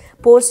வந்து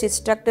post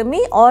hysterectomy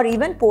R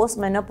even post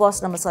menopause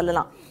நம்ம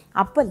சொல்லலாம்.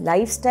 அப்போ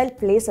life style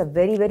place a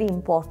very very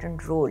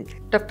important role.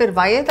 Doctor,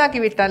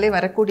 வயதாகிவிட்டாலே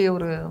வரக்கூடிய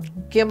ஒரு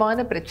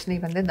முக்கியமான பிரச்சனை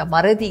வந்து இந்த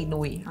மறதி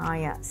நோய்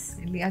இல்லையா?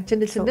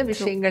 சின்ன சின்ன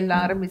விஷயங்கள்ல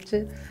ஆரம்பிச்சு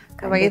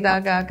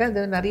வயதாக ஆக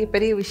அது நிறைய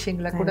பெரிய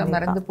விஷயங்களை கூட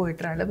மறந்து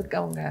போயிடுற அளவுக்கு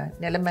அவங்க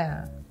நிலைமை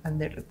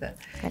வந்துடுறது.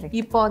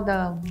 இப்போ அந்த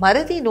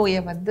மறதி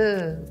நோயை வந்து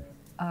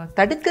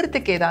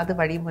தடுக்கிறதுக்கு ஏதாவது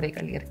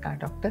வழிமுறைகள் இருக்கா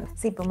டாக்டர்?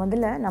 இப்போ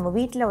முதல்ல நம்ம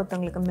வீட்டில்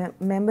ஒருத்தவங்களுக்கு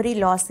மெமரி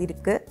லாஸ்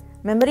இருக்குது.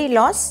 Memory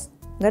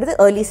லாஸ்ங்கிறது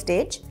early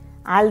stage,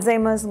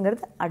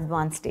 ஆல்சைமர்ஸுங்கிறது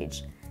advance stage.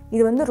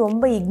 இது வந்து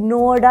ரொம்ப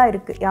இக்னோர்டாக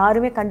இருக்குது,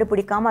 யாருமே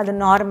கண்டுபிடிக்காமல் அது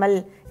நார்மல்,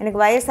 எனக்கு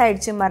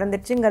வயசாயிடுச்சு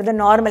மறந்துடுச்சுங்கிறது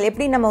நார்மல்.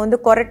 எப்படி நம்ம வந்து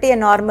கொரட்டையை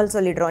நார்மல்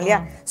சொல்லிடுறோம் இல்லையா?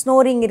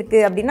 ஸ்னோரிங்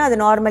இருக்குது அப்படின்னா அது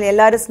நார்மல்,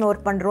 எல்லோரும்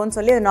ஸ்னோர் பண்ணுறோன்னு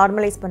சொல்லி அதை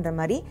நார்மலைஸ் பண்ணுற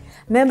மாதிரி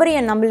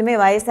மெமரியை நம்மளுமே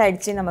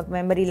வயசாயிடுச்சு நமக்கு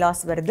மெமரி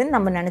லாஸ் வருதுன்னு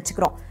நம்ம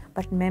நினச்சிக்கிறோம்.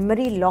 But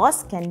memory loss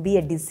can be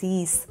a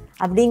disease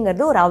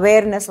அப்படிங்கிறது ஒரு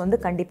அவேர்னஸ் வந்து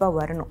கண்டிப்பாக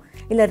வரணும்.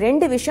 இல்லை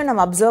 2 விஷயம்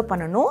நம்ம அப்சர்வ்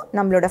பண்ணணும்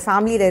நம்மளோட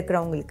ஃபேமிலியில்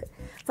இருக்கிறவங்களுக்கு.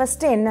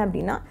 ஃபஸ்ட்டு என்ன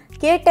அப்படின்னா,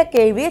 கேட்ட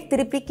கேள்வியை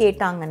திருப்பி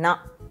கேட்டாங்கன்னா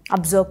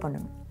அப்சர்வ்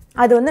பண்ணணும்.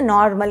 அது வந்து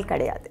நார்மல்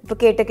கிடையாது. இப்போ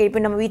கேட்ட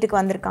கேள்வி, நம்ம வீட்டுக்கு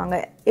வந்திருக்காங்க,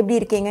 எப்படி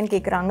இருக்கீங்கன்னு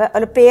கேட்குறாங்க,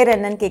 அதில் பேர்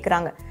என்னன்னு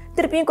கேட்குறாங்க,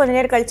 திருப்பியும் கொஞ்சம்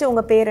நேரம் கழித்து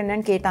உங்கள் பேர்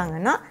என்னன்னு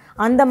கேட்டாங்கன்னா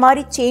அந்த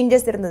மாதிரி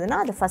சேஞ்சஸ் இருந்ததுன்னா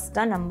அதை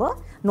ஃபஸ்ட்டாக நம்ம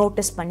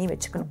நோட்டீஸ் பண்ணி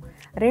வச்சுக்கணும்.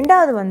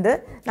 2வது வந்து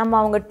நம்ம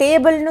அவங்க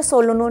டேபிள்னு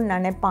சொல்லணும்னு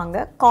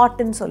நினைப்பாங்க,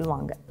 காட்டுன்னு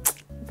சொல்லுவாங்க.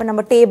 இப்போ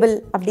நம்ம டேபிள்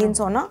அப்படின்னு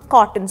சொன்னால்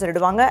காட்டுன்னு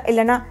சொல்லிடுவாங்க,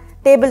 இல்லைன்னா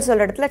டேபிள்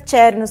சொல்கிற இடத்துல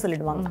சேர்னு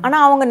சொல்லிடுவாங்க.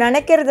 ஆனால் அவங்க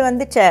நினைக்கிறது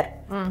வந்து சேர்.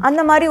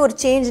 அந்த மாதிரி ஒரு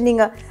சேஞ்ச்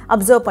நீங்கள்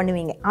அப்சர்வ்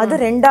பண்ணுவீங்க. அது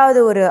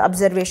 2வது ஒரு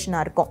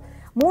அப்சர்வேஷனாக இருக்கும்.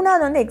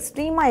 3வது வந்து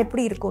எக்ஸ்ட்ரீமாக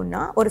எப்படி இருக்கும்னா,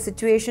 ஒரு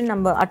சிச்சுவேஷன்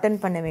நம்ம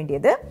அட்டன் பண்ண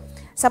வேண்டியது.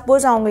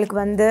 சப்போஸ் அவங்களுக்கு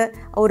வந்து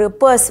ஒரு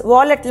பர்ஸ்,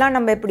 வாலெட்லாம்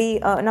நம்ம எப்படி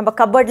நம்ம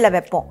கபர்டில்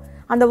வைப்போம்,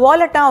 அந்த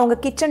வாலெட்டை அவங்க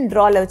கிச்சன்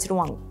ட்ராவில்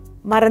வச்சுருவாங்க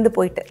மறந்து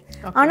போயிட்டு.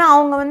 ஆனால்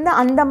அவங்க வந்து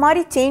அந்த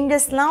மாதிரி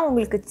சேஞ்சஸ்லாம்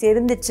உங்களுக்கு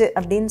தெரிஞ்சிச்சு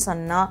அப்படின்னு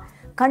சொன்னால்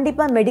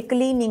கண்டிப்பாக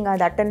மெடிக்கலி நீங்கள்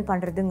அதை அட்டன்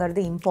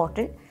பண்ணுறதுங்கிறது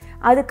இம்பார்ட்டண்ட்.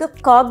 அதுக்கு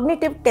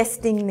காக்னிட்டிவ்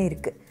டெஸ்டிங்னு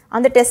இருக்குது.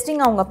 அந்த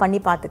டெஸ்டிங் அவங்க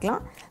பண்ணி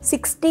பார்த்துக்கலாம்.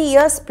 60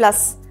 years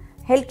plus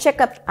health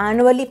checkup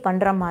annually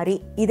பண்ணுற மாதிரி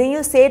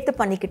இதையும் சேர்த்து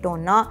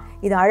பண்ணிக்கிட்டோன்னா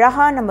இது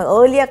அழகாக நம்ம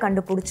ஏர்லியாக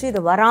கண்டுபிடிச்சி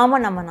இது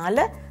வராமல்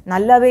நம்மளால்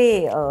நல்லாவே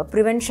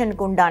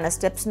ப்ரிவென்ஷனுக்கு உண்டான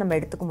ஸ்டெப்ஸ் நம்ம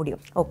எடுத்துக்க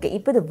முடியும். ஓகே,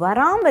 இப்போ இது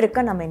வராமல்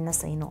இருக்க நம்ம என்ன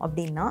செய்யணும்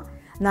அப்படின்னா,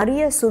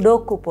 நிறைய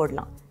சுடோக்கு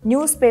போடலாம்.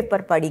 நியூஸ்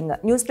பேப்பர் படிங்க.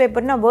 நியூஸ்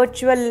பேப்பர்னால்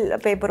வர்ச்சுவல்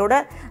பேப்பரோட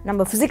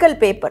நம்ம ஃபிசிக்கல்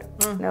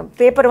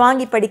பேப்பர்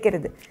வாங்கி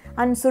படிக்கிறது.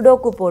 அண்ட்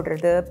சுடோக்கு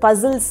போடுறது,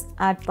 பசில்ஸ்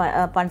ஆட்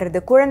பண்ணுறது,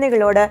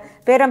 குழந்தைகளோட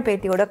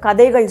பேரம்பேத்தியோட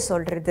கதைகள்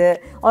சொல்கிறது,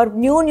 ஒரு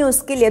நியூ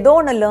ஸ்கில் ஏதோ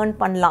ஒன்று லேர்ன்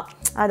பண்ணலாம்.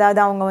 அதாவது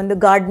அவங்க வந்து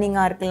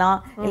கார்டனிங்காக இருக்கலாம்,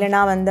 இல்லைனா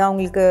வந்து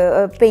அவங்களுக்கு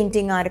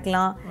பெயிண்டிங்காக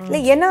இருக்கலாம்,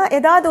 இல்லை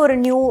ஏதாவது ஒரு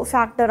நியூ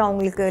ஃபேக்டர்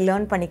அவங்களுக்கு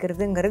learn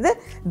பண்ணிக்கிறதுங்கிறது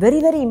very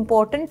very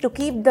important to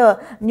keep the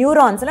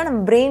நியூரான்ஸில் நம்ம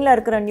பிரெயினில்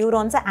இருக்கிற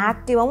நியூரான்ஸை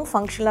ஆக்டிவாகவும்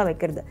ஃபங்க்ஷனாக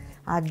வைக்கிறது.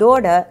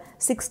 அதோட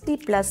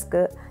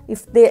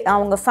 60+க்கு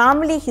அவங்க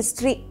ஃபேமிலி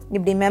ஹிஸ்ட்ரி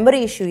இப்படி மெமரி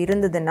இஷ்யூ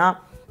இருந்ததுன்னா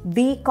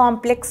பி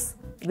காம்ப்ளெக்ஸ்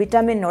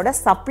விட்டமினோட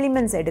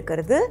சப்ளிமெண்ட்ஸ்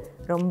எடுக்கிறது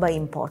ரொம்ப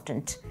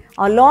important.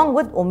 Along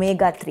with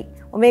omega-3.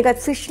 Omega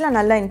ஃபிஷ்லாம்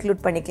நல்லா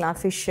இன்க்ளூட் பண்ணிக்கலாம்.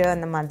 ஃபிஷ்ஷு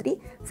அந்த மாதிரி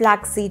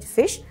ஃப்ளாக்ஸீட்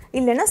ஃபிஷ்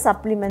இல்லைன்னா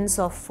supplements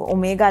of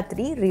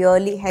omega-3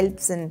 really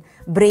helps in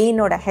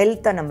பிரெயினோட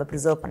ஹெல்த்தை நம்ம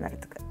ப்ரிசர்வ்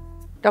பண்ணுறதுக்கு.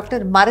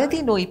 டாக்டர், மறதி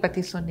நோய்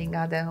பற்றி சொன்னீங்க.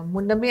 அதை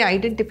முன்னமே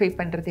ஐடென்டிஃபை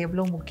பண்ணுறது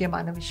எவ்வளோ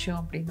முக்கியமான விஷயம்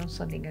அப்படின்னு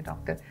சொன்னீங்க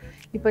டாக்டர்.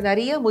 இப்போ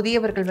நிறைய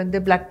முதியவர்கள் வந்து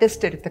பிளட்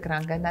டெஸ்ட்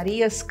எடுத்துக்கிறாங்க,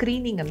 நிறைய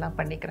ஸ்க்ரீனிங் எல்லாம்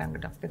பண்ணிக்கிறாங்க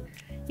டாக்டர்.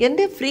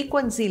 எந்த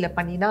ஃப்ரீக்வன்சியில்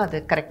பண்ணினா அது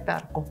கரெக்டாக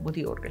இருக்கும்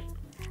முதியோர்கள்?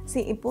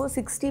 இப்போது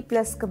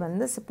 60+க்கு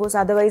வந்து சப்போஸ்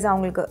அதர்வைஸ்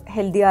அவங்களுக்கு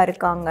ஹெல்த்தியாக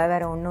இருக்காங்க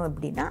வேறு ஒன்றும்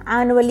அப்படின்னா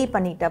ஆனுவலி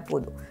பண்ணிக்கிட்டா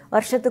போதும்.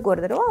 வருஷத்துக்கு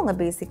ஒரு தடவை அவங்க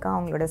பேசிக்காக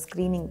அவங்களோட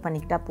ஸ்க்ரீனிங்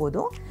பண்ணிக்கிட்டா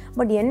போதும்.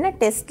 பட் என்ன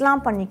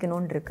டெஸ்ட்லாம்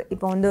பண்ணிக்கணும்னு இருக்குது.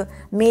 இப்போ வந்து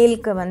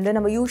மேலுக்கு வந்து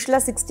நம்ம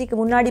யூஸ்வலாக 60க்கு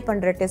முன்னாடி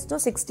பண்ணுற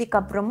டெஸ்ட்டும் 60க்கு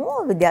அப்புறமும்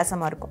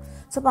வித்தியாசமாக இருக்கும்.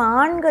 ஸோ இப்போ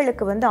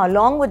ஆண்களுக்கு வந்து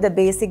along with the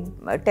basic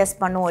test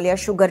பண்ணுவோம் இல்லையா,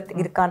 சுகர்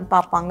இருக்கான்னு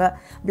பார்ப்பாங்க,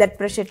 பிளட்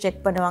ப்ரெஷர்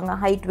செக் பண்ணுவாங்க,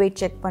 ஹைட் வெயிட்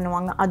செக்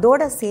பண்ணுவாங்க.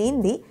 அதோட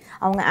சேர்ந்து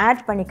அவங்க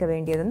ஆட் பண்ணிக்க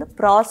வேண்டியது வந்து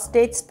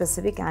ப்ராஸ்டேட்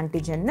ஸ்பெசிஃபிக்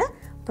ஆன்டிஜன்.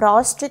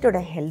 ப்ராஸ்டேட்டோட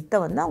ஹெல்த்தை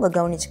வந்து அவங்க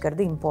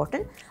கவனிச்சுக்கிறது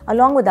important.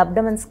 Along with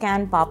abdomen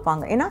scan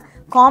பார்ப்பாங்க. ஏன்னா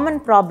காமன்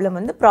ப்ராப்ளம்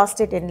வந்து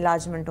ப்ராஸ்டேட்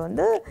என்லார்ஜ்மெண்ட்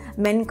வந்து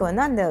மென்க்கு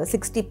வந்து அந்த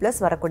 60+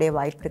 வரக்கூடிய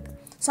வாய்ப்பு இருக்குது.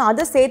 ஸோ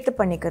அதை சேர்த்து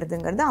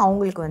பண்ணிக்கிறதுங்கிறது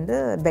அவங்களுக்கு வந்து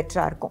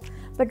பெட்டராக இருக்கும்.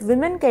 பட்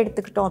விமென்க்கு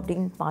எடுத்துக்கிட்டோம்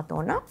அப்படின்னு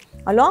பார்த்தோன்னா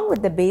along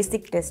with the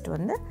basic test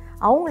வந்து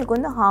அவங்களுக்கு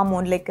வந்து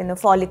ஹார்மோன் லைக் இந்த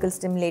ஃபாலிக்கல்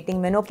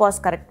ஸ்டிமுலேட்டிங்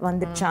மெனோபாஸ் கரெக்ட்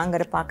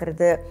வந்துடுச்சாங்கிற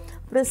பார்க்குறது.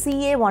 அப்புறம்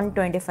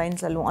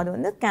CA-125ன்னு சொல்லுவோம், அது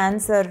வந்து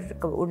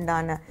கேன்சருக்கு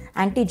உண்டான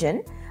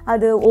ஆன்டிஜன்.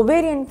 அது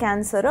ஒவேரியன்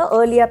கேன்சரை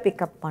ஏர்லியாக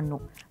பிக்கப்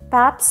பண்ணும்.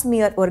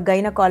 பேப்ஸ்மியர் ஒரு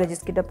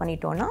கைனகாலஜிஸ்ட் கிட்ட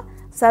பண்ணிட்டோன்னா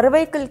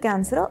சர்வைக்கல்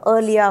கேன்சரை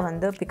ஏர்லியாக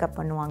வந்து பிக்கப்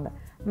பண்ணுவாங்க.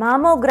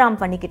 மேமோகிராம்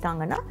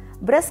பண்ணிக்கிட்டாங்கன்னா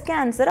பிரெஸ்ட்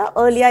கேன்சரை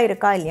ஏர்லியாக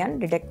இருக்கா இல்லையான்னு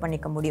டிடெக்ட்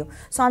பண்ணிக்க முடியும்.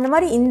 ஸோ அந்த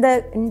மாதிரி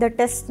இந்த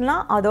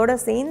டெஸ்ட்லாம் அதோட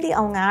சேர்ந்து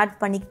அவங்க ஆட்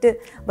பண்ணிக்கிட்டு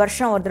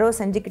வருஷம் ஒரு தடவை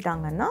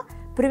செஞ்சுக்கிட்டாங்கன்னா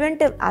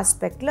ப்ரிவென்டிவ்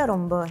ஆஸ்பெக்டில்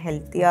ரொம்ப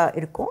ஹெல்த்தியாக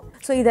இருக்கும்.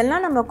 ஸோ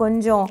இதெல்லாம் நம்ம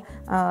கொஞ்சம்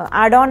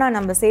ஆடானாக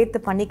நம்ம சேர்த்து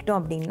பண்ணிக்கிட்டோம்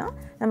அப்படின்னா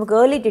நமக்கு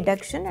early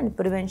detection and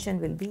prevention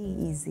will be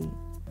easy.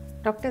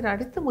 Doctor,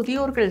 அடுத்து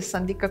முதியோர்கள்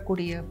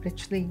சந்திக்கக்கூடிய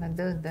பிரச்சனை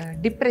வந்து இந்த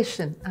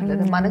டிப்ரெஷன்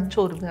அல்லது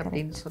மனச்சோர்வு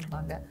அப்படின்னு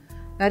சொல்லுவாங்க.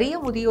 நிறைய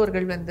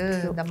முதியோர்கள் வந்து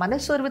இந்த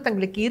மனச்சோர்வு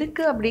தங்களுக்கு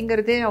இருக்கு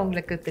அப்படிங்கிறதே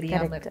அவங்களுக்கு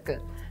தெரியாம இருக்கு.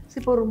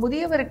 இப்போ ஒரு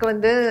முதியவருக்கு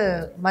வந்து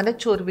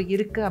மனச்சோர்வு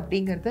இருக்கு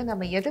அப்படிங்கிறத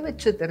நம்ம எதை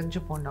வச்சு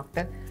தெரிஞ்சுப்போம்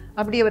டாக்டர்?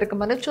 அப்படி அவருக்கு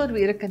மனச்சோர்வு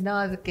இருக்குன்னா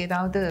அதுக்கு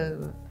ஏதாவது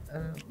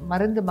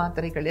மருந்து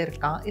மாத்திரைகள்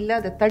இருக்கா, இல்லை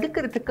அதை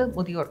தடுக்கிறதுக்கு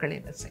முதியோர்கள்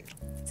என்ன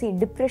செய்யணும்?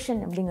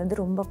 டிப்ரெஷன் அப்படிங்கிறது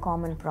ரொம்ப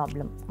காமன்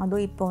ப்ராப்ளம்.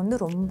 அதுவும் இப்போ வந்து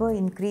ரொம்ப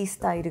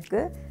இன்க்ரீஸ்டாக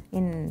இருக்குது.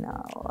 இன்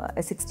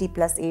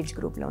 60+ ஏஜ்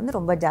குரூப்பில் வந்து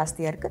ரொம்ப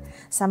ஜாஸ்தியாக இருக்குது.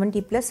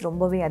 70+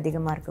 ரொம்பவே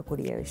அதிகமாக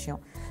இருக்கக்கூடிய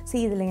விஷயம்.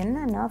 இதில்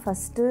என்னென்னா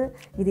ஃபஸ்ட்டு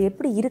இது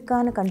எப்படி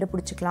இருக்கான்னு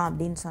கண்டுபிடிச்சிக்கலாம்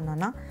அப்படின்னு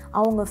சொன்னோன்னா,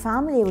 அவங்க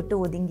ஃபேமிலியை விட்டு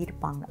ஒதுங்கி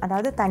இருப்பாங்க.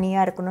 அதாவது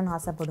தனியாக இருக்கணும்னு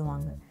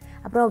ஆசைப்படுவாங்க.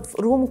 அப்புறம்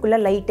ரூமுக்குள்ளே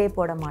லைட்டே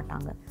போட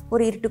மாட்டாங்க.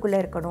 ஒரு இருட்டுக்குள்ளே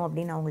இருக்கணும்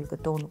அப்படின்னு அவங்களுக்கு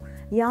தோணும்.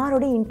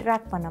 யாரோடையும்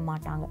இன்ட்ராக்ட் பண்ண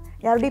மாட்டாங்க.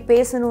 யாரோடையும்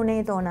பேசணுன்னே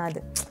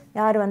தோணாது.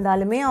 யார்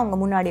வந்தாலுமே அவங்க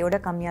முன்னாடியோட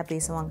கம்மியாக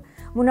பேசுவாங்க.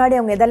 முன்னாடி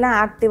அவங்க எதெல்லாம்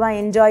ஆக்டிவாக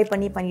என்ஜாய்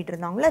பண்ணிட்டு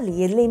இருந்தாங்களோ அதில்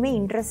எதுலேயுமே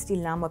இன்ட்ரெஸ்ட்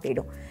இல்லாமல்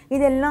போயிடும்.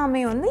 இது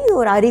எல்லாமே வந்து இது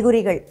ஒரு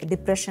அறிகுறிகள்,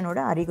 டிப்ரெஷனோட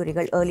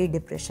அறிகுறிகள், ஏர்லி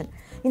டிப்ரெஷன்.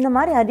 இந்த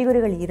மாதிரி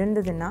அறிகுறிகள்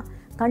இருந்ததுன்னா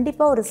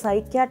கண்டிப்பாக ஒரு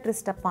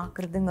சைக்கியாட்ரிஸ்ட்டை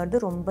பார்க்குறதுங்கிறது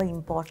ரொம்ப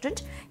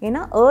இம்பார்ட்டண்ட்.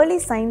 ஏன்னா early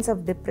signs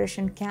of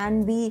depression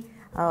can be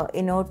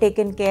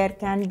taken care,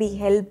 can be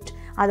helped.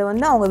 அதை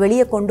வந்து அவங்க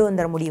வெளியே கொண்டு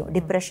வந்துட முடியும்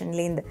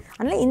டிப்ரெஷன்லேருந்து.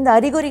 அதனால் இந்த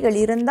அறிகுறிகள்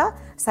இருந்தால்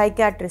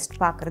சைக்கியாட்ரிஸ்ட்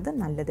பார்க்குறது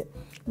நல்லது.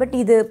 பட்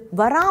இது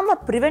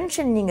வராமல்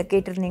ப்ரிவென்ஷன் நீங்கள்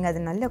கேட்டிருந்தீங்க,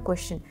 அது நல்ல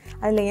கொஷின்.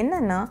 அதில்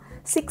என்னென்னா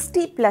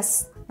 60+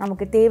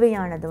 நமக்கு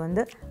தேவையானது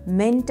வந்து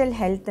mental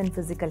health and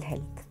physical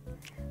health.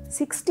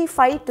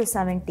 65 to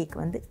 70க்கு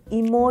வந்து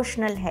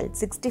இமோஷ்னல் ஹெல்த்.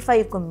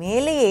 65க்கு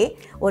மேலேயே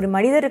ஒரு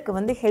மனிதருக்கு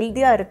வந்து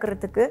ஹெல்த்தியாக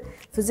இருக்கிறதுக்கு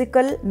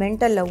ஃபிசிக்கல்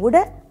மென்டலை விட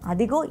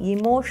அதிகம்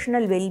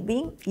இமோஷ்னல்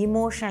வெல்பீயிங்,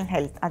 இமோஷ்னல்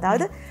ஹெல்த்.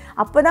 அதாவது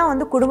அப்போ தான்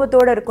வந்து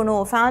குடும்பத்தோடு இருக்கணும்,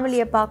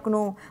 ஃபேமிலியை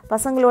பார்க்கணும்,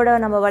 பசங்களோட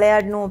நம்ம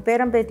விளையாடணும்,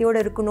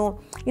 பேரம்பேத்தியோடு இருக்கணும்,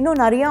 இன்னும்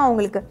நிறையா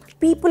அவங்களுக்கு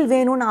பீப்புள்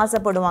வேணும்னு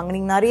ஆசைப்படுவாங்க.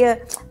 நீங்கள் நிறைய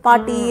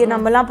பாட்டி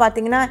நம்மலாம்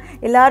பார்த்தீங்கன்னா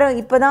எல்லாரும்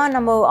இப்போ தான்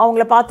நம்ம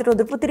அவங்கள பார்த்துட்டு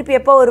வந்துருப்போம், திருப்பி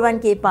எப்போ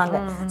வருவான்னு கேட்பாங்க.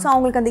 ஸோ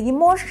அவங்களுக்கு அந்த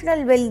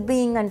இமோஷ்னல்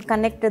வெல்பீயிங் அண்ட்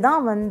கனெக்ட்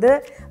தான் வந்து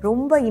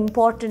ரொம்ப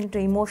இம்பார்ட்டண்ட்.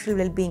 Emotional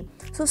wellbeing.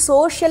 ஸோ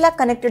சோஷியலாக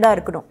கனெக்டடாக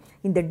இருக்கணும்.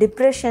 இந்த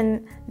டிப்ரெஷன்,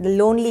 இந்த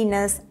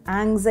லோன்லினஸ்,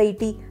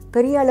 ஆங்ஸைட்டி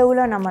பெரிய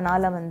அளவில்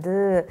நம்மளால் வந்து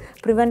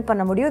ப்ரிவென்ட்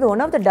பண்ண முடியும். இது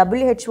ஒன் ஆஃப் த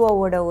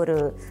WHO ஒரு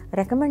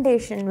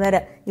ரெக்கமெண்டேஷன் வேறு,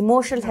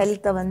 இமோஷனல்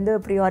ஹெல்த்தை வந்து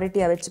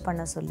ப்ரியாரிட்டியாக வச்சு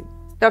பண்ண சொல்லி.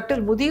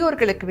 டாக்டர்,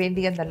 முதியோர்களுக்கு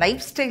வேண்டிய அந்த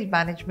லைஃப் ஸ்டைல்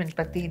மேனேஜ்மெண்ட்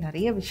பற்றி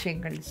நிறைய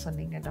விஷயங்கள்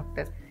சொன்னீங்க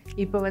டாக்டர்.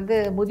 இப்போ வந்து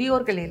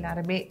முதியோர்கள்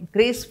எல்லாருமே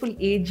கிரேஸ்ஃபுல்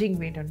ஏஜிங்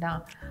வேணும்னா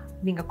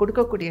நீங்கள்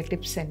கொடுக்கக்கூடிய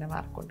டிப்ஸ் என்னவா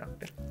இருக்கும்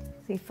டாக்டர்?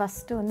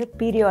 ஃபஸ்ட்டு வந்து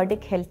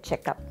பீரியாடிக் ஹெல்த்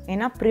செக்அப்.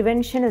 ஏன்னா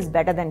prevention is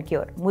better then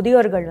cure.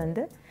 முதியோர்கள்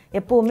வந்து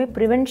எப்போவுமே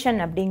ப்ரிவென்ஷன்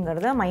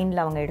அப்படிங்கிறத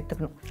மைண்டில் அவங்க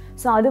எடுத்துக்கணும்.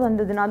 ஸோ அது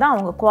வந்ததுனா தான்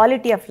அவங்க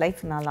குவாலிட்டி ஆஃப்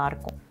லைஃப்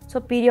நல்லாயிருக்கும். ஸோ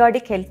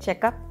பீரியாடிக் ஹெல்த்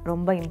செக்அப்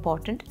ரொம்ப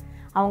இம்பார்ட்டண்ட்.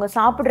 அவங்க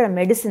சாப்பிட்ற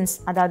மெடிசின்ஸ்,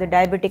 அதாவது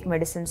டயபெட்டிக்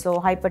மெடிசின்ஸோ,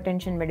 ஹைப்பர்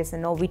டென்ஷன்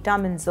மெடிசனோ,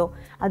 விட்டாமின்ஸோ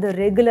அது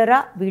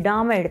ரெகுலராக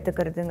விடாமல்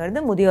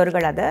எடுத்துக்கிறதுங்கிறது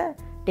முதியோர்கள் அதை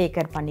டேக்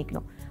கேர்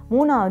பண்ணிக்கணும்.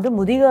 மூணாவது,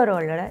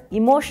 முதியோர்களோட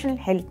இமோஷனல்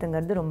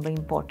ஹெல்த்துங்கிறது ரொம்ப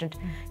இம்பார்ட்டண்ட்.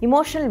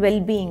 இமோஷனல்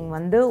வெல்பீயிங்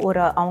வந்து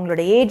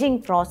அவங்களோட ஏஜிங்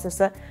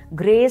ப்ராசஸை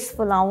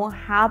கிரேஸ்ஃபுல்லாகவும்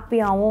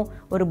ஹாப்பியாகவும்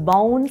ஒரு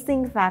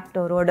பவுன்சிங்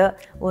ஃபேக்டரோட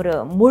ஒரு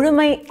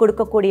முழுமை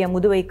கொடுக்கக்கூடிய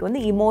முதுமைக்கு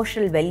வந்து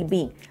இமோஷனல்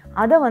வெல்பீயிங்,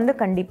 அதை வந்து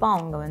கண்டிப்பாக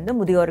அவங்க வந்து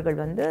முதியோர்கள்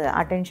வந்து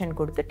அட்டென்ஷன்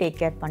கொடுத்து டேக்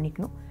கேர்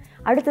பண்ணிக்கணும்.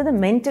 அடுத்தது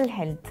மென்டல்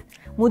ஹெல்த்.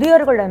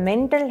 முதியோர்களோட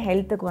மென்டல்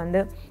ஹெல்த்துக்கு வந்து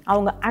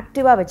அவங்க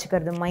ஆக்டிவாக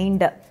வச்சுக்கிறது,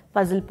 மைண்டை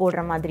பசில்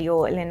போடுற மாதிரியோ,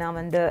 இல்லைன்னா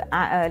வந்து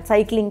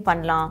சைக்கிளிங்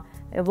பண்ணலாம்,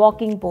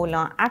 வாக்கிங்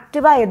போகலாம்,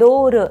 ஆக்டிவாக ஏதோ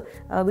ஒரு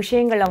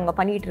விஷயங்கள் அவங்க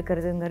பண்ணிகிட்டு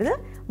இருக்கிறதுங்கிறது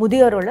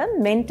முதியோரோட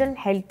மென்டல்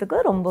ஹெல்த்துக்கு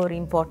ரொம்ப ஒரு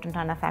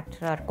இம்பார்ட்டண்ட்டான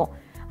ஃபேக்டராக இருக்கும்.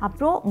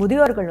 அப்புறம்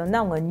முதியோர்கள் வந்து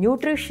அவங்க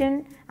நியூட்ரிஷன்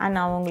அண்ட்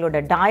அவங்களோட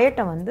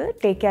டயட்டை வந்து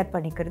டேக் கேர்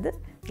பண்ணிக்கிறது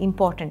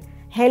இம்பார்ட்டண்ட்.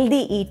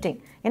 Healthy eating.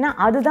 ஏன்னா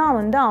அதுதான்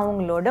வந்து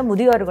அவங்களோட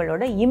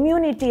முதியோர்களோட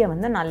இம்யூனிட்டியை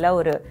வந்து நல்லா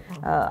ஒரு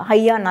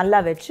ஹையாக நல்லா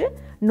வச்சு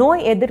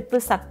நோய் எதிர்ப்பு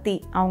சக்தி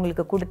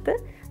அவங்களுக்கு கொடுத்து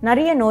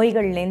நிறைய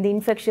நோய்கள்லேருந்து,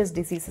 இன்ஃபெக்ஷியஸ்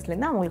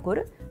டிசீசஸ்லேருந்து அவங்களுக்கு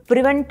ஒரு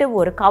ப்ரிவென்டிவ்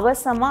ஒரு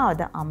கவசமாக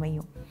அது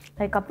அமையும்.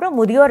 அதுக்கப்புறம்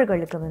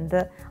முதியோர்களுக்கு வந்து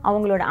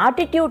அவங்களோட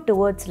ஆட்டிடியூட்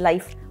டுவர்ட்ஸ்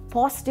லைஃப்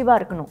பாசிட்டிவாக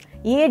இருக்கணும்.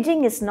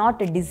 Ageing is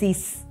not a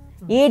disease,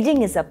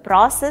 ageing is a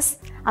process.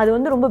 அது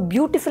வந்து ரொம்ப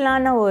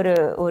பியூட்டிஃபுல்லான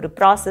ஒரு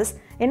ப்ராசஸ்.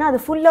 ஏன்னா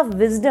அது ஃபுல் ஆஃப்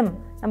விஸ்டம்.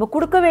 நம்ம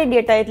கொடுக்க வேண்டிய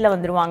டயத்தில்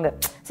வந்துடுவாங்க.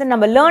 சரி,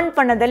 நம்ம லேர்ன்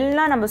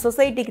பண்ணதெல்லாம் நம்ம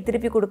சொசைட்டிக்கு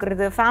திருப்பி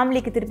கொடுக்குறது,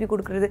 ஃபேமிலிக்கு திருப்பி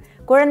கொடுக்குறது,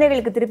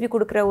 குழந்தைகளுக்கு திருப்பி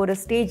கொடுக்குற ஒரு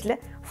ஸ்டேஜில்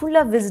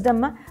ஃபுல்லாக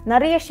விஸ்டம்மை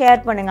நிறைய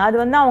ஷேர் பண்ணுங்கள். அது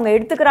வந்து அவங்க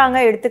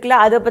எடுத்துக்கல,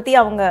 அதை பற்றி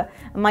அவங்க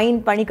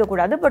மைண்ட்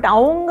பண்ணிக்கக்கூடாது. பட்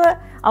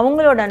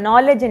அவங்களோட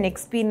நாலேஜ் அண்ட்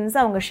எக்ஸ்பீரியன்ஸை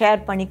அவங்க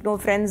ஷேர் பண்ணிக்கணும்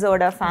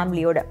ஃப்ரெண்ட்ஸோட,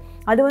 ஃபேமிலியோட.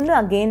 அது வந்து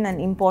again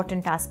an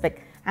important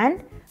aspect. And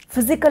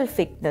physical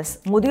fitness,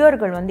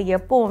 முதியோர்கள் வந்து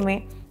எப்போவுமே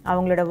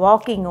அவங்களோட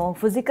வாக்கிங்கோ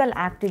ஃபிசிக்கல்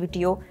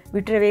ஆக்டிவிட்டியோ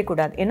விட்டுறவே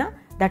கூடாது. ஏன்னா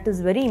தட்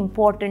இஸ் வெரி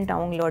இம்பார்ட்டண்ட்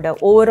அவங்களோட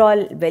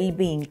ஓவரால்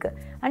வெல்பீயிங்க்கு.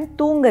 அண்ட்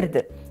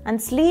தூங்குறது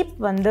அண்ட் ஸ்லீப்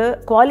வந்து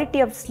குவாலிட்டி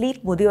ஆஃப்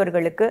ஸ்லீப்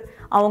முதியோர்களுக்கு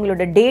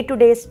அவங்களோட day to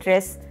day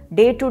stress,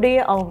 day to day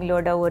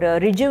அவங்களோட ஒரு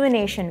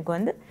ரிஜுவினேஷனுக்கு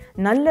வந்து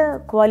நல்ல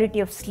quality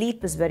of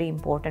sleep is very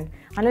important.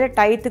 அதனால்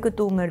டயத்துக்கு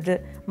தூங்குறது,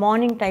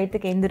 மார்னிங்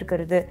டயத்துக்கு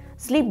எழுந்திருக்கிறது,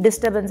 ஸ்லீப்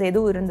டிஸ்டர்பன்ஸ்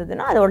எதுவும்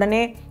இருந்ததுன்னா அதை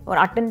உடனே ஒரு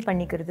அட்டென்ட்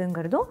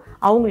பண்ணிக்கிறதுங்கிறதும்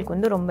அவங்களுக்கு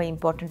வந்து ரொம்ப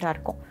இம்பார்ட்டண்ட்டாக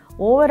இருக்கும்.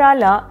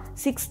 ஓவராலாக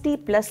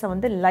 60+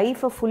 வந்து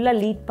லைஃப்பை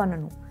ஃபுல்லாக லீட்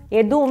பண்ணணும்.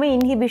 எதுவுமே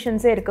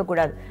இன்ஹிபிஷன்ஸே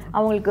இருக்கக்கூடாது.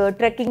 அவங்களுக்கு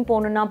ட்ரெக்கிங்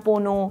போகணுன்னா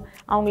போகணும்,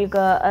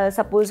 அவங்களுக்கு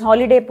சப்போஸ்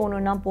ஹாலிடே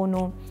போகணுன்னா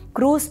போகணும்,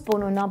 க்ரூஸ்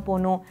போகணுன்னா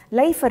போகணும்.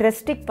 லைஃப்பை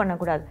ரெஸ்ட்ரிக்ட்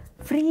பண்ணக்கூடாது.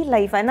 Free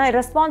life. ஏன்னா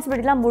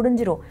ரெஸ்பான்சிபிலிட்டிலாம்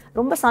முடிஞ்சிடும்.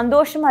 ரொம்ப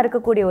சந்தோஷமாக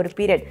இருக்கக்கூடிய ஒரு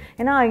பீரியட்.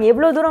 ஏன்னா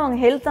எவ்வளோ தூரம் அவங்க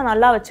ஹெல்த்தை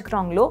நல்லா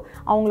வச்சுக்கிறாங்களோ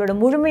அவங்களோட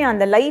முழுமையாக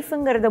அந்த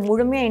லைஃபுங்கிறத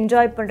முழுமையாக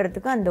என்ஜாய்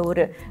பண்ணுறதுக்கு அந்த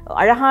ஒரு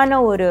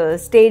அழகான ஒரு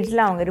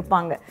ஸ்டேஜில் அவங்க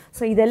இருப்பாங்க.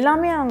 ஸோ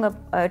இதெல்லாமே அவங்க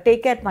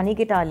டேக் கேர்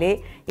பண்ணிக்கிட்டாலே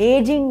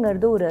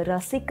ஏஜிங்கிறது ஒரு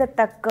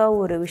ரசிக்கத்தக்க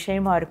ஒரு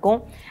விஷயமா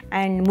இருக்கும்.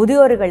 அண்ட்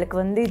முதியோர்களுக்கு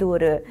வந்து இது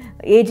ஒரு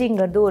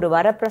ஏஜிங்கிறது ஒரு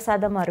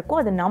வரப்பிரசாதமாக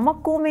இருக்கும். அது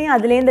நமக்குமே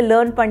அதுலேருந்து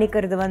லேர்ன்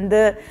பண்ணிக்கிறது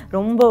வந்து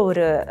ரொம்ப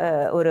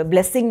ஒரு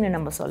பிளெஸ்ஸிங்னு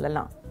நம்ம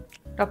சொல்லலாம்.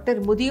 டாக்டர்,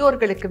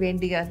 முதியோர்களுக்கு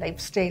வேண்டிய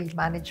லைஃப் ஸ்டைல்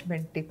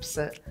மேனேஜ்மெண்ட்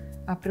டிப்ஸு,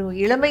 அப்புறம்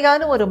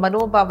இளமையான ஒரு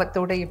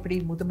மனோபாவத்தோடு எப்படி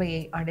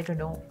முதுமையை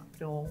அணுகணும்,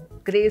 அப்புறம்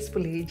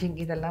கிரேஸ்ஃபுல் ஏஜிங்,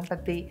 இதெல்லாம்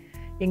பற்றி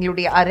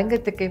எங்களுடைய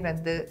அரங்கத்துக்கே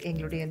வந்து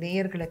எங்களுடைய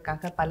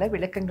நேயர்களுக்காக பல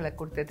விளக்கங்களை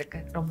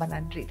கொடுத்ததுக்கு ரொம்ப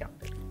நன்றி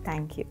டாக்டர்.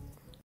 தேங்க்யூ.